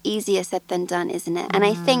much easier said than done, isn't it? And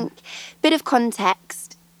I think, bit of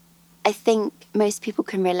context, I think most people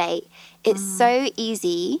can relate. It's so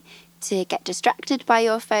easy to get distracted by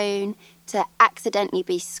your phone, to accidentally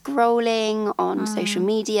be scrolling on social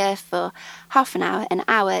media for half an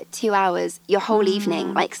hour, 2 hours, your whole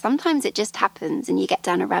evening. Like, sometimes it just happens and you get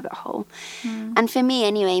down a rabbit hole. And for me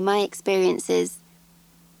anyway, my experience is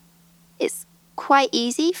it's quite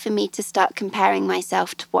easy for me to start comparing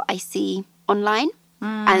myself to what I see online.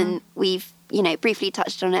 And we've, you know, briefly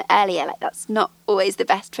touched on it earlier, like, that's not always the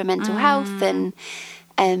best for mental health and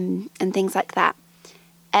things like that.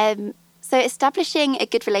 So establishing a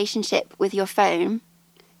good relationship with your phone,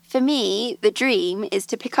 for me, the dream is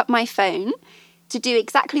to pick up my phone, to do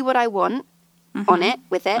exactly what I want on it,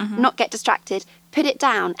 with it, not get distracted, put it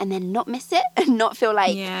down, and then not miss it and not feel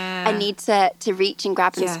like I need to reach and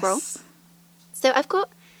grab and scroll. So I've got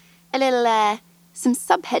a little, some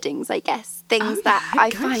subheadings, I guess, things that I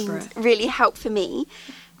find really help for me.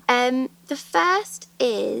 The first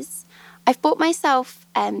is I've bought myself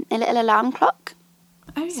a little alarm clock.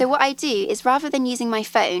 Oh, yeah. So what I do is, rather than using my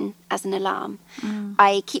phone as an alarm,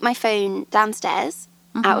 I keep my phone downstairs,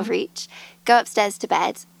 out of reach, go upstairs to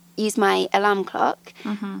bed, use my alarm clock,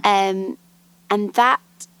 and that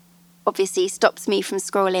obviously stops me from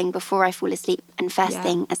scrolling before I fall asleep, and first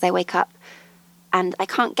thing as I wake up. And I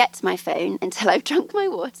can't get to my phone until I've drunk my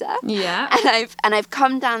water. Yeah. And I've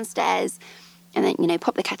come downstairs and then, you know,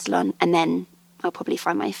 pop the kettle on, and then I'll probably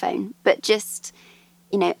find my phone. But just,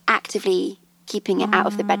 you know, actively keeping it out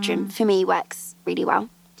of the bedroom, for me, works really well.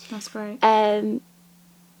 That's great.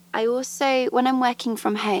 I also, when I'm working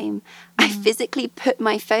from home, I physically put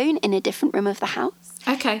my phone in a different room of the house.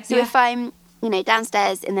 Okay. So if I'm, you know,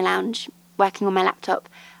 downstairs in the lounge working on my laptop,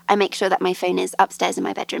 I make sure that my phone is upstairs in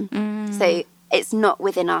my bedroom. So it's not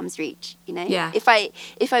within arm's reach, you know? Yeah. If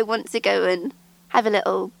I want to go and have a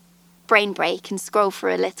little brain break and scroll for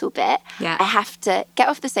a little bit, Yeah. I have to get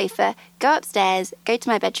off the sofa, go upstairs, go to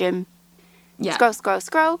my bedroom, Yeah.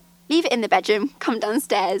 scroll, leave it in the bedroom, come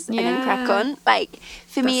downstairs, and then crack Yeah. on. Like,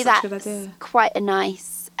 for me, That's such a good that's idea. quite a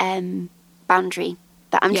nice boundary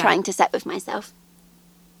that I'm Yeah. trying to set with myself.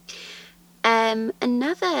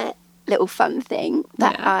 Another little fun thing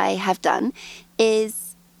that Yeah. I have done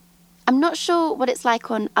is, I'm not sure what it's like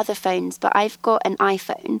on other phones, but I've got an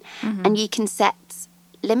iPhone and you can set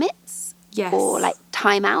limits Yes. or like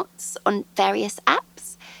timeouts on various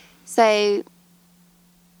apps. So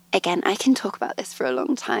again, I can talk about this for a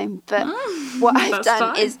long time, but what I've That's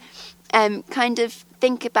done fine. is kind of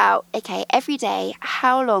think about, okay, every day,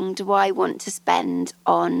 how long do I want to spend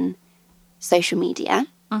on social media,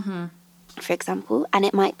 for example? And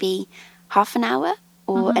it might be half an hour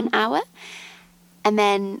or an hour. And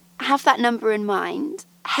then have that number in mind,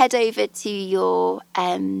 head over to your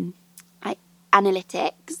like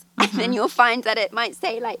analytics, and then you'll find that it might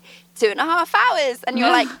say like 2.5 hours, and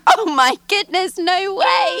you're like, oh my goodness, no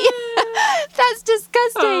way. That's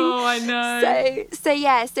disgusting. Oh, I know.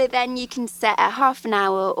 So then you can set a half an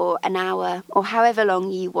hour or an hour or however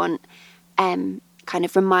long you want kind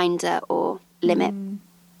of reminder or limit.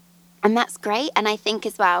 And that's great. And I think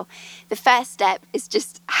as well, the first step is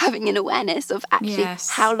just having an awareness of actually Yes.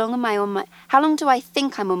 how long do I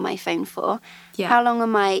think I'm on my phone for? Yeah. How long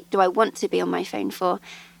do I want to be on my phone for?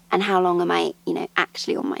 And how long am I,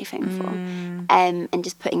 actually on my phone for? And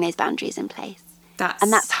just putting those boundaries in place. That's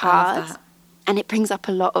And that's I love hard. that. And it brings up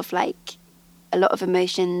a lot of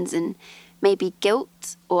emotions and maybe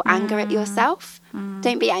guilt or anger at yourself.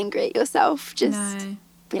 Don't be angry at yourself. Just No.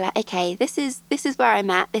 be like, okay, this is where I'm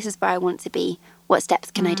at. This is where I want to be. What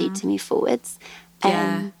steps can I do to move forwards?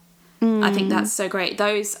 Yeah. I think that's so great.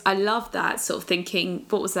 I love that sort of thinking.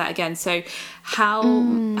 What was that again? So how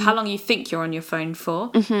long you think you're on your phone for,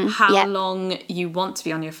 how Yeah. long you want to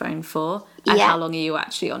be on your phone for, and Yeah. how long are you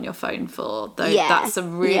actually on your phone for. Yeah. That's a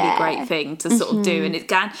really Yeah. great thing to sort of do. And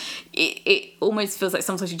it almost feels like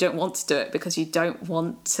sometimes you don't want to do it because you don't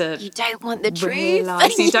want to You don't want the truth.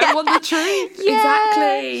 realise you don't want the truth. Yeah.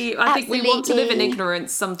 Exactly. I think we want to live in Absolutely.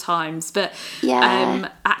 ignorance sometimes, but Yeah.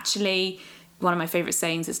 actually one of my favourite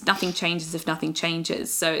sayings is nothing changes if nothing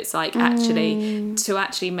changes. So it's like actually to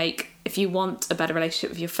actually make, if you want a better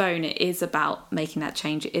relationship with your phone, it is about making that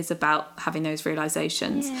change. It is about having those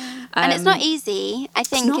realizations. And it's not easy, I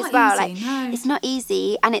think, not as well. easy, Like, no. it's not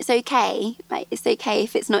easy, and it's okay. Like, it's okay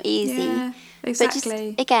if it's not easy. Yeah, But exactly.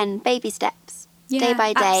 just, again, baby steps, day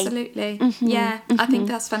by day. Absolutely. Yeah, I think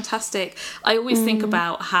that's fantastic. I always think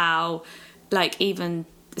about how, like, even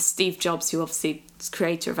Steve Jobs, who obviously is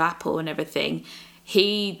creator of Apple and everything,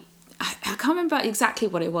 I can't remember exactly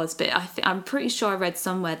what it was, but I'm pretty sure I read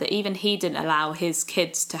somewhere that even he didn't allow his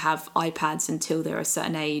kids to have iPads until they're a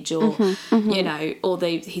certain age, or or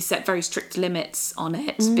he set very strict limits on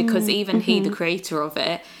it because even he, the creator of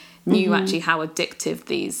it, knew actually how addictive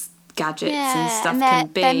these gadgets and stuff and can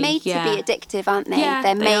be. they're made to be addictive, aren't they? Yeah,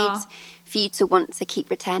 they're they made are. for you to want to keep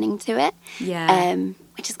returning to it. Yeah.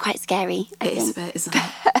 Which is quite scary, I It is think. a bit, isn't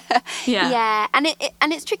it? Yeah, and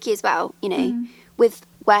it's tricky as well, with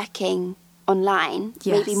working online,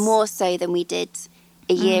 maybe Yes. more so than we did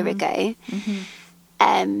a year ago.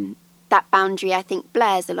 That boundary, I think,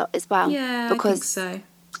 blurs a lot as well. Yeah, because I think so.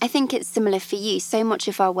 I think it's similar for you. So much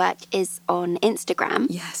of our work is on Instagram.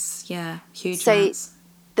 Yes, yeah, huge So amounts.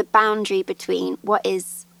 the boundary between what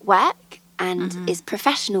is work and is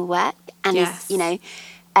professional work and Yes.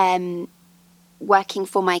 is, working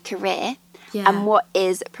for my career, Yeah. and what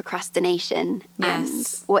is procrastination Yes.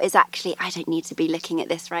 and what is actually, I don't need to be looking at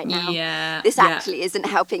this right now. Yeah, This yeah. actually isn't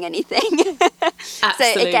helping anything.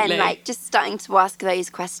 Absolutely. So again, like just starting to ask those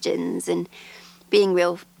questions and being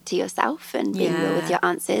real to yourself and being real with Yeah. your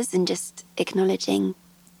answers and just acknowledging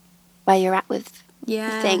where you're at with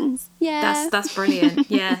things. Yeah. That's brilliant.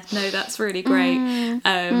 Yeah, no, that's really great.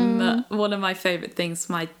 One of my favourite things,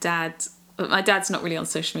 my dad's not really on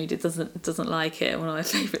social media, doesn't like it. One of my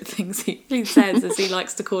favourite things he says is he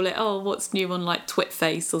likes to call it, what's new on like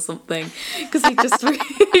Twitface or something, because he just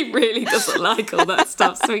he really doesn't like all that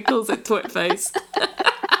stuff, so he calls it Twitface.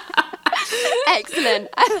 Excellent.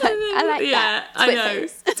 I like Yeah, that. I know.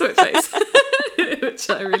 Twitface. which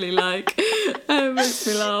I really like. Makes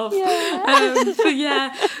me laugh. But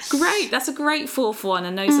yeah, great. That's a great fourth one,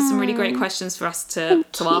 and those are some really great questions for us to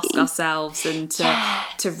ask ourselves and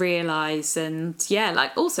to realise. And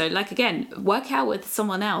also again, work out with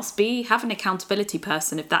someone else. Have an accountability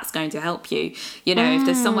person if that's going to help you. You know, if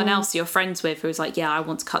there's someone else you're friends with who's like, I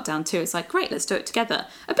want to cut down too. It's like, great, let's do it together.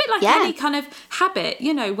 A bit like any kind of habit,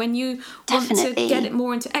 you know, when you want to get it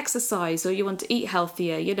more into exercise or you want to eat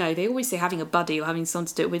healthier, you know, they always say having a buddy or having someone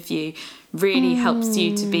to do it with you really helps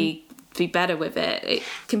you to be better with it. It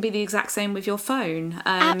can be the exact same with your phone.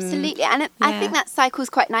 Absolutely. And I think that cycles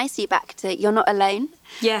quite nicely back to you're not alone.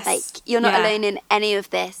 Yes. Like, you're not alone in any of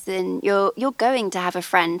this, and you're going to have a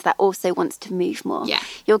friend that also wants to move more. Yeah.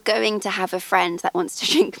 You're going to have a friend that wants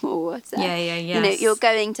to drink more water. Yes. You know, you're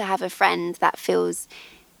going to have a friend that feels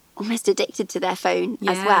almost addicted to their phone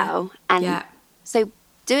as well. And so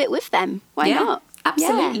do it with them. Why not?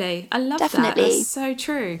 Absolutely. Yeah, I love definitely. that. That's so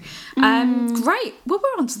true. Great. Well,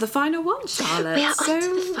 we're on to the final one, Charlotte. We are on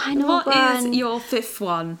to the final one. What is one. your fifth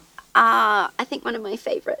one? I think one of my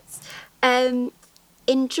favourites.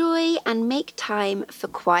 Enjoy and make time for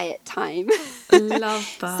quiet time.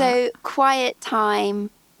 Love that. So quiet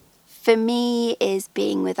time for me is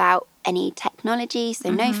being without any technology.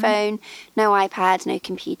 So no phone, no iPad, no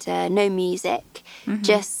computer, no music,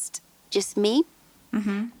 just me.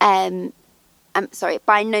 I'm sorry,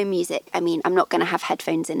 by no music, I mean, I'm not going to have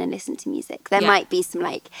headphones in and listen to music. There might be some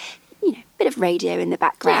bit of radio in the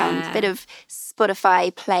background, bit of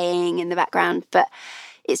Spotify playing in the background, but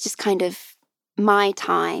it's just kind of my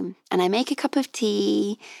time. And I make a cup of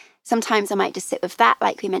tea. Sometimes I might just sit with that,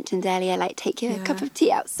 like we mentioned earlier, like take your cup of tea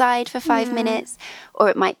outside for 5 minutes, or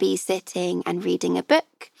it might be sitting and reading a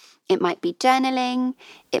book. It might be journaling.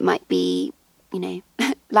 It might be, you know,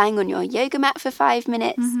 lying on your yoga mat for 5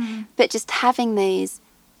 minutes, but just having those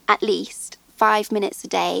at least 5 minutes a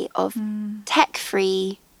day of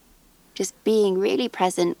tech-free, just being really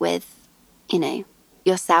present with, you know,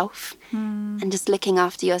 yourself and just looking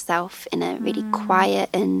after yourself in a really quiet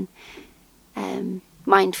and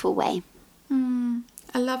mindful way.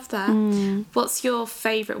 I love that. What's your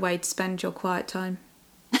favourite way to spend your quiet time?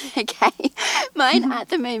 Okay, mine at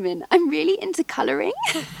the moment, I'm really into colouring.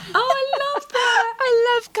 Oh, I love that.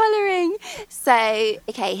 I love colouring. So,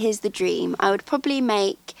 okay, here's the dream. I would probably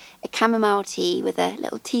make a chamomile tea with a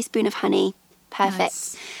little teaspoon of honey.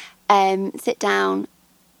 Perfect. Nice. Sit down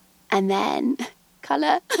and then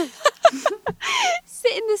colour.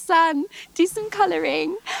 Sit in the sun, do some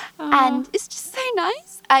colouring. And it's just so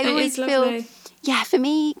nice. I always feel, for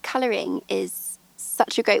me, colouring is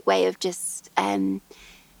such a great way of just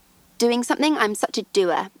doing something. I'm such a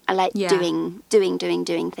doer. I like doing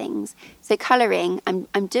things. So colouring,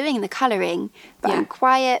 I'm doing the colouring, but I'm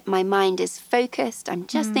quiet. My mind is focused. I'm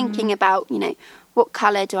just thinking about, you know, what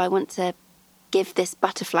colour do I want to give this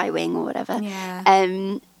butterfly wing or whatever.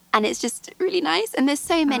 And it's just really nice. And there's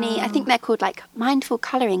so many, I think they're called like mindful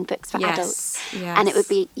colouring books for adults. And it would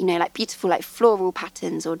be, you know, like beautiful like floral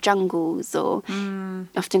patterns or jungles or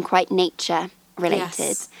often quite nature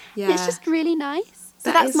related. It's just really nice.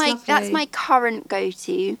 So that's my current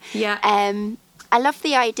go-to. I love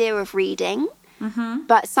the idea of reading,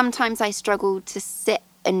 but sometimes I struggle to sit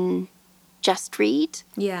and just read.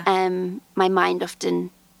 My mind often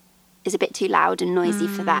is a bit too loud and noisy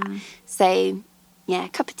for that. So a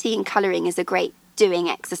cup of tea and colouring is a great doing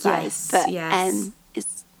exercise, but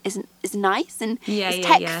is nice and it's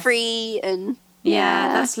tech-free and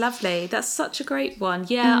that's lovely. That's such a great one.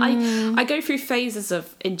 I go through phases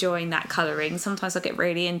of enjoying that colouring. Sometimes I get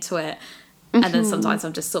really into it, and then sometimes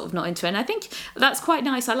I'm just sort of not into it. And I think that's quite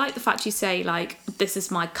nice. I like the fact you say like this is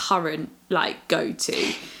my current like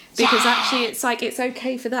go-to, because actually it's like it's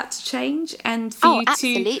okay for that to change and for you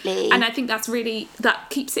absolutely. to. And I think that's really, that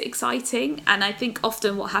keeps it exciting. And I think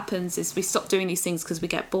often what happens is we stop doing these things because we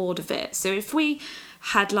get bored of it. So if we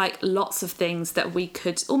had like lots of things that we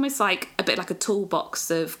could almost like a bit like a toolbox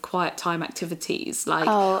of quiet time activities, like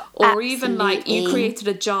or even like you created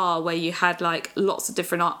a jar where you had like lots of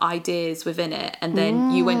different ideas within it, and then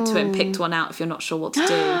you went to it and picked one out if you're not sure what to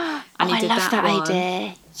do, and you did that one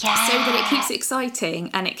idea. So that it keeps it exciting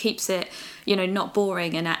and it keeps it, you know, not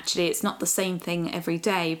boring, and actually it's not the same thing every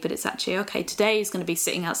day, but it's actually okay, today is going to be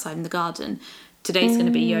sitting outside in the garden, today's going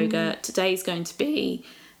to be yoga, today's going to be,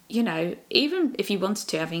 you know, even if you wanted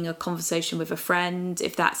to, having a conversation with a friend,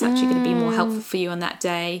 if that's actually going to be more helpful for you on that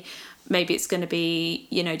day. maybe it's going to be,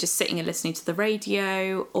 you know, just sitting and listening to the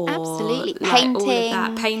radio, or absolutely like painting, all of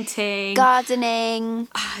that, painting, gardening.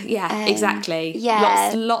 Exactly.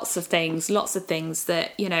 Yeah. Lots of things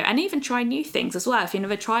that, you know, and even try new things as well. If you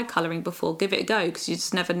never tried colouring before, give it a go, because you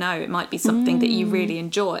just never know. It might be something that you really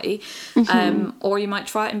enjoy, or you might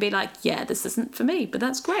try it and be like, yeah, this isn't for me, but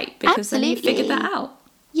that's great, because then you figured that out.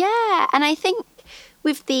 Yeah, and I think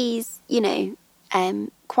with these, you know,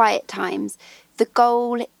 quiet times, the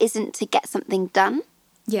goal isn't to get something done.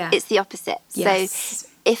 Yeah. It's the opposite. Yes.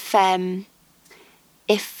 So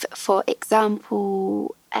if for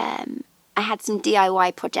example, I had some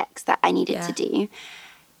DIY projects that I needed to do,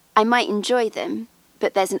 I might enjoy them,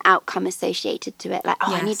 but there's an outcome associated to it. Like,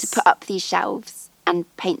 I need to put up these shelves and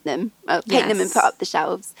paint them. Paint them and put up the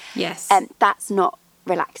shelves. Yes. That's not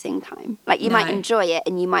relaxing time. Like, you might enjoy it,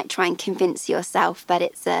 and you might try and convince yourself that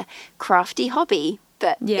it's a crafty hobby,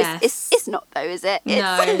 but it's not, though, is it?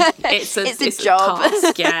 It's a job. A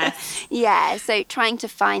task, yeah. So trying to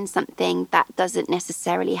find something that doesn't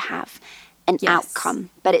necessarily have an outcome,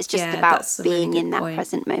 but it's just about being in that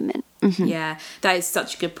present moment. Yeah, that is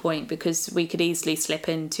such a good point, because we could easily slip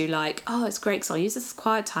into like, oh, it's great because I'll use this as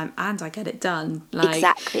quiet time and I get it done. Like,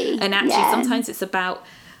 exactly. And actually sometimes it's a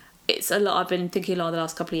lot. I've been thinking a lot the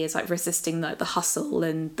last couple of years, like resisting like the hustle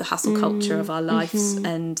and the hustle culture of our lives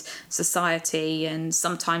and society, and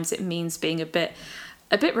sometimes it means being a bit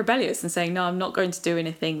rebellious and saying, no, I'm not going to do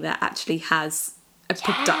anything that actually has a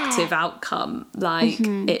productive outcome. Like,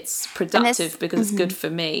 it's productive because it's good for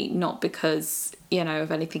me, not because, you know,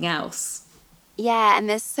 of anything else. Yeah, and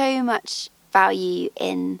there's so much value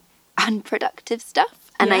in unproductive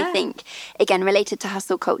stuff, and I think, again, related to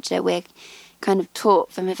hustle culture, we're kind of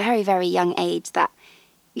taught from a very, very young age that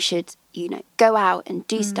you should, you know, go out and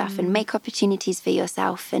do stuff and make opportunities for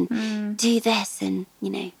yourself and do this and, you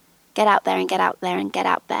know, get out there and get out there and get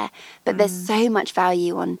out there. But there's so much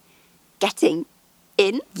value on getting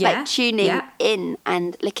in, like tuning in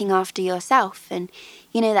and looking after yourself. And,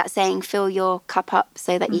 you know, that saying, fill your cup up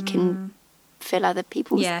so that you can fill other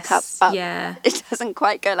people's cup up. Yeah. It doesn't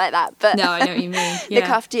quite go like that, but no, I know what you mean. Look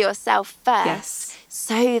after yourself first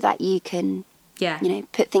so that you can, you know,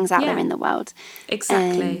 put things out there in the world.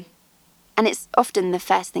 Exactly. And it's often the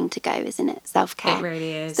first thing to go, isn't it? Self-care. It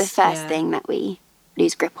really is. It's the first thing that we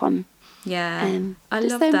lose grip on. Yeah, I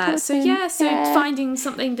love that. So finding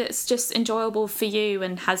something that's just enjoyable for you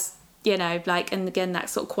and has, you know, like, and again, that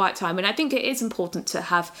sort of quiet time. And I think it is important to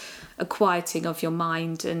have a quieting of your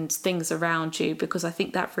mind and things around you, because I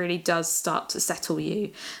think that really does start to settle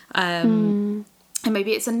you. And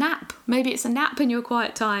maybe it's a nap. Maybe it's a nap in your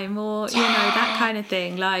quiet time, or, you know, that kind of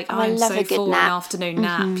thing. Like, I'm so for an afternoon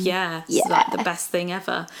nap. It's like the best thing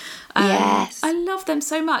ever. I love them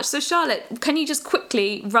so much. So, Charlotte, can you just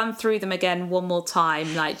quickly run through them again one more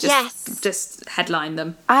time? Like, just headline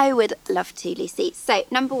them. I would love to, Lucy. So,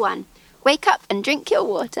 number 1, wake up and drink your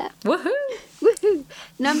water. Woohoo! Woohoo!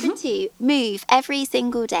 Number 2, move every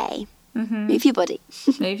single day. Move your body.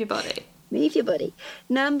 Move your body. Move your body.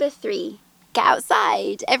 Number 3, get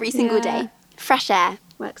outside every single day. Fresh air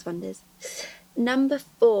works wonders. Number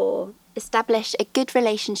 4, establish a good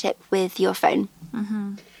relationship with your phone.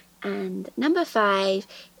 And number 5,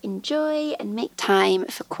 enjoy and make time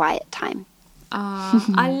for quiet time.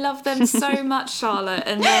 I love them so much, Charlotte,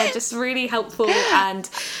 and they're just really helpful, and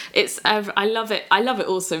it's I love it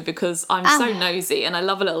also because I'm so nosy and I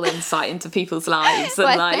love a little insight into people's lives and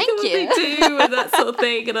like what they do and that sort of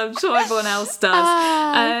thing, and I'm sure everyone else does.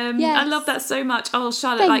 I love that so much.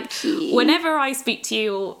 Charlotte, Thank you. Whenever I speak to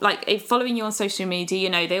you, or like following you on social media, you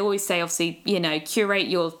know, they always say, obviously, you know, curate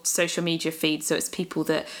your social media feed so it's people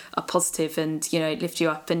that are positive and, you know, lift you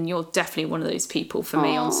up, and you're definitely one of those people for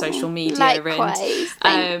me on social media. Likewise.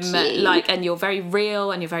 Thank you. And you're very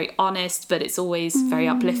real and you're very honest, but it's always very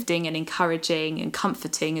uplifting and encouraging and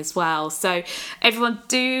comforting as well. So everyone,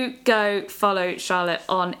 do go follow Charlotte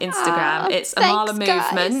on Instagram. It's Amala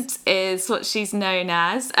Movement is what she's known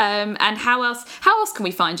as. And how else can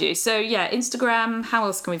we find you? So Instagram, how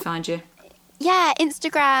else can we find you?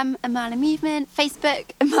 Instagram, Amala Movement,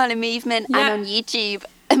 Facebook, Amala Movement, and on YouTube,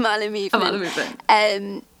 Amala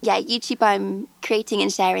Movement. YouTube, I'm creating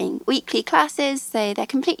and sharing weekly classes, so they're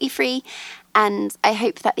completely free, and I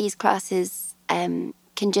hope that these classes can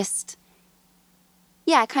just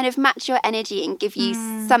kind of match your energy and give you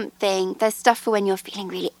something. There's stuff for when you're feeling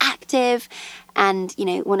really active and, you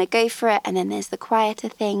know, want to go for it, and then there's the quieter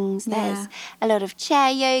things. There's a lot of chair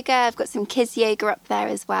yoga. I've got some kids yoga up there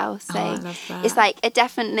as well, so it's like a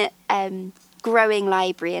definite growing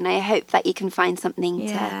library, and I hope that you can find something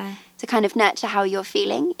to to kind of nurture how you're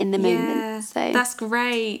feeling in the moment. So that's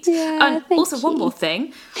great. Yeah, and also, one more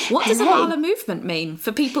thing. What does a Mala movement mean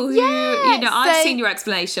for people who, I've seen your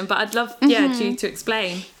explanation, but I'd love you to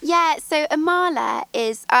explain. Yeah, so a Mala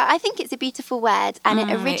is, I think it's a beautiful word, and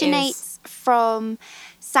it originates from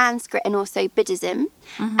Sanskrit and also Buddhism,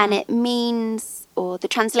 and it means, or the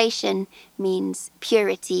translation means,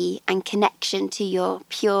 purity and connection to your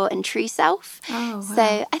pure and true self. Oh, wow. So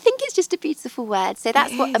I think it's just a beautiful word. So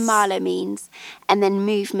that's what a Mala means. And then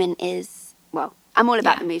movement is, well, I'm all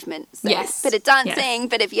about the movement. So bit of dancing,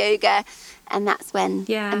 bit of yoga. And that's when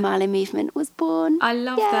a Mala movement was born. I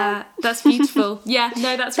love that. That's beautiful.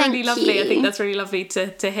 That's really lovely. You. I think that's really lovely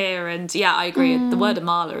to hear. And I agree. The word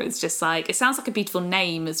Amala is just like, it sounds like a beautiful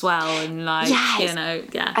name as well. And like,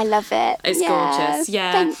 I love it. It's gorgeous.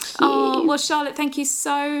 Yeah. Thank you. Oh, well, Charlotte, thank you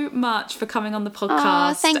so much for coming on the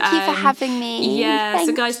podcast. Oh, thank you for having me. Yeah.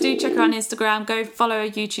 So guys, do check her on Instagram. Go follow her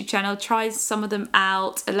YouTube channel. Try some of them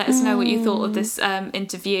out. And let us know what you thought of this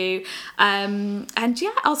interview. And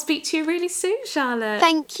I'll speak to you really soon, Charlotte.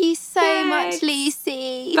 Thank you so much,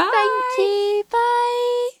 Lucy. Bye. Thank you.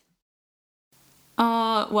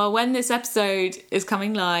 Bye. Well, when this episode is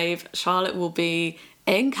coming live, Charlotte will be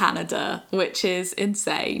in Canada, which is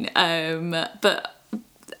insane. But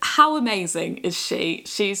how amazing is she?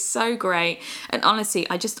 She's so great. And honestly,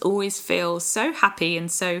 I just always feel so happy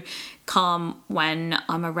and so calm when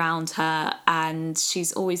I'm around her, and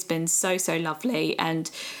she's always been so lovely.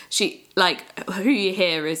 And she, like, who you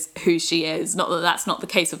hear is who she is. Not that that's not the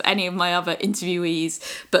case of any of my other interviewees,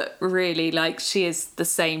 but really, like, she is the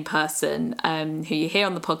same person who you hear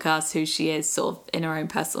on the podcast, who she is sort of in her own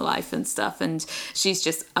personal life and stuff. And she's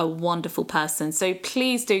just a wonderful person. So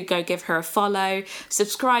please do go give her a follow,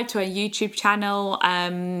 subscribe to her YouTube channel.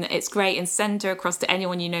 It's great, and send her across to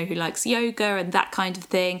anyone you know who likes yoga and that kind of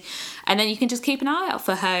thing. And then you can just keep an eye out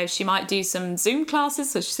for her. She might do some Zoom classes,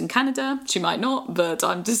 so she's in Canada. She might not, but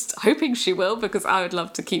I'm just hoping she will, because I would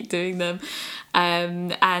love to keep doing them.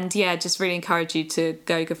 Just really encourage you to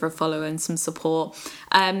go give her a follow and some support.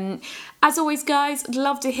 As always, guys, I'd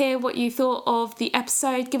love to hear what you thought of the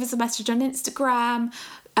episode. Give us a message on Instagram.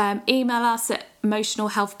 Email us at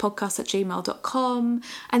emotionalhealthpodcast@gmail.com,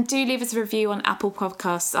 and do leave us a review on Apple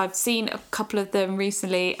Podcasts. I've seen a couple of them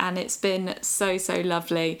recently, and it's been so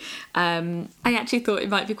lovely. I actually thought it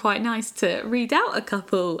might be quite nice to read out a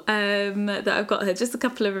couple that I've got here, just a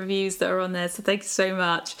couple of reviews that are on there, so thank you so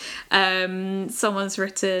much. Someone's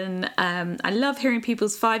written, I love hearing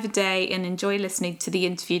people's 5 a day and enjoy listening to the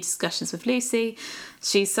interview discussions with Lucy.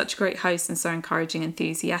 She's such a great host and so encouraging,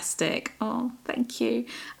 enthusiastic. Oh, thank you.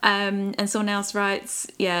 And someone else writes,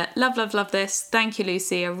 love this. Thank you,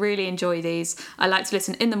 Lucy. I really enjoy these. I like to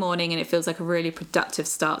listen in the morning, and it feels like a really productive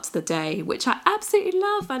start to the day, which I absolutely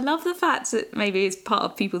love. I love the fact that maybe it's part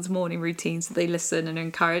of people's morning routines that they listen and are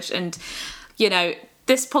encouraged. And,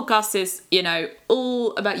 this podcast is,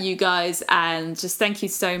 all about you guys, and just thank you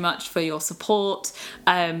so much for your support.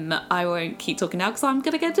 I won't keep talking now because I'm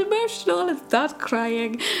going to get emotional and start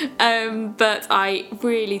crying. But I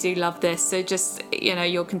really do love this. So just,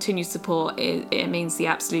 your continued support, it means the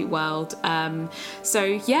absolute world.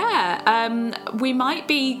 We might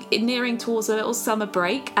be nearing towards a little summer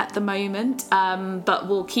break at the moment, but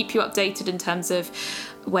we'll keep you updated in terms of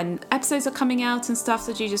when episodes are coming out and stuff.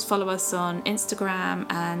 So do just follow us on Instagram,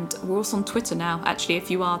 and we're also on Twitter now, actually,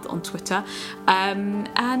 if you are on Twitter.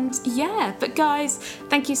 But guys,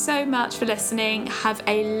 thank you so much for listening. Have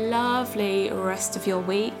a lovely rest of your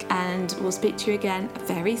week, and we'll speak to you again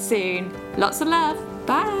very soon. Lots of love.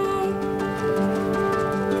 Bye.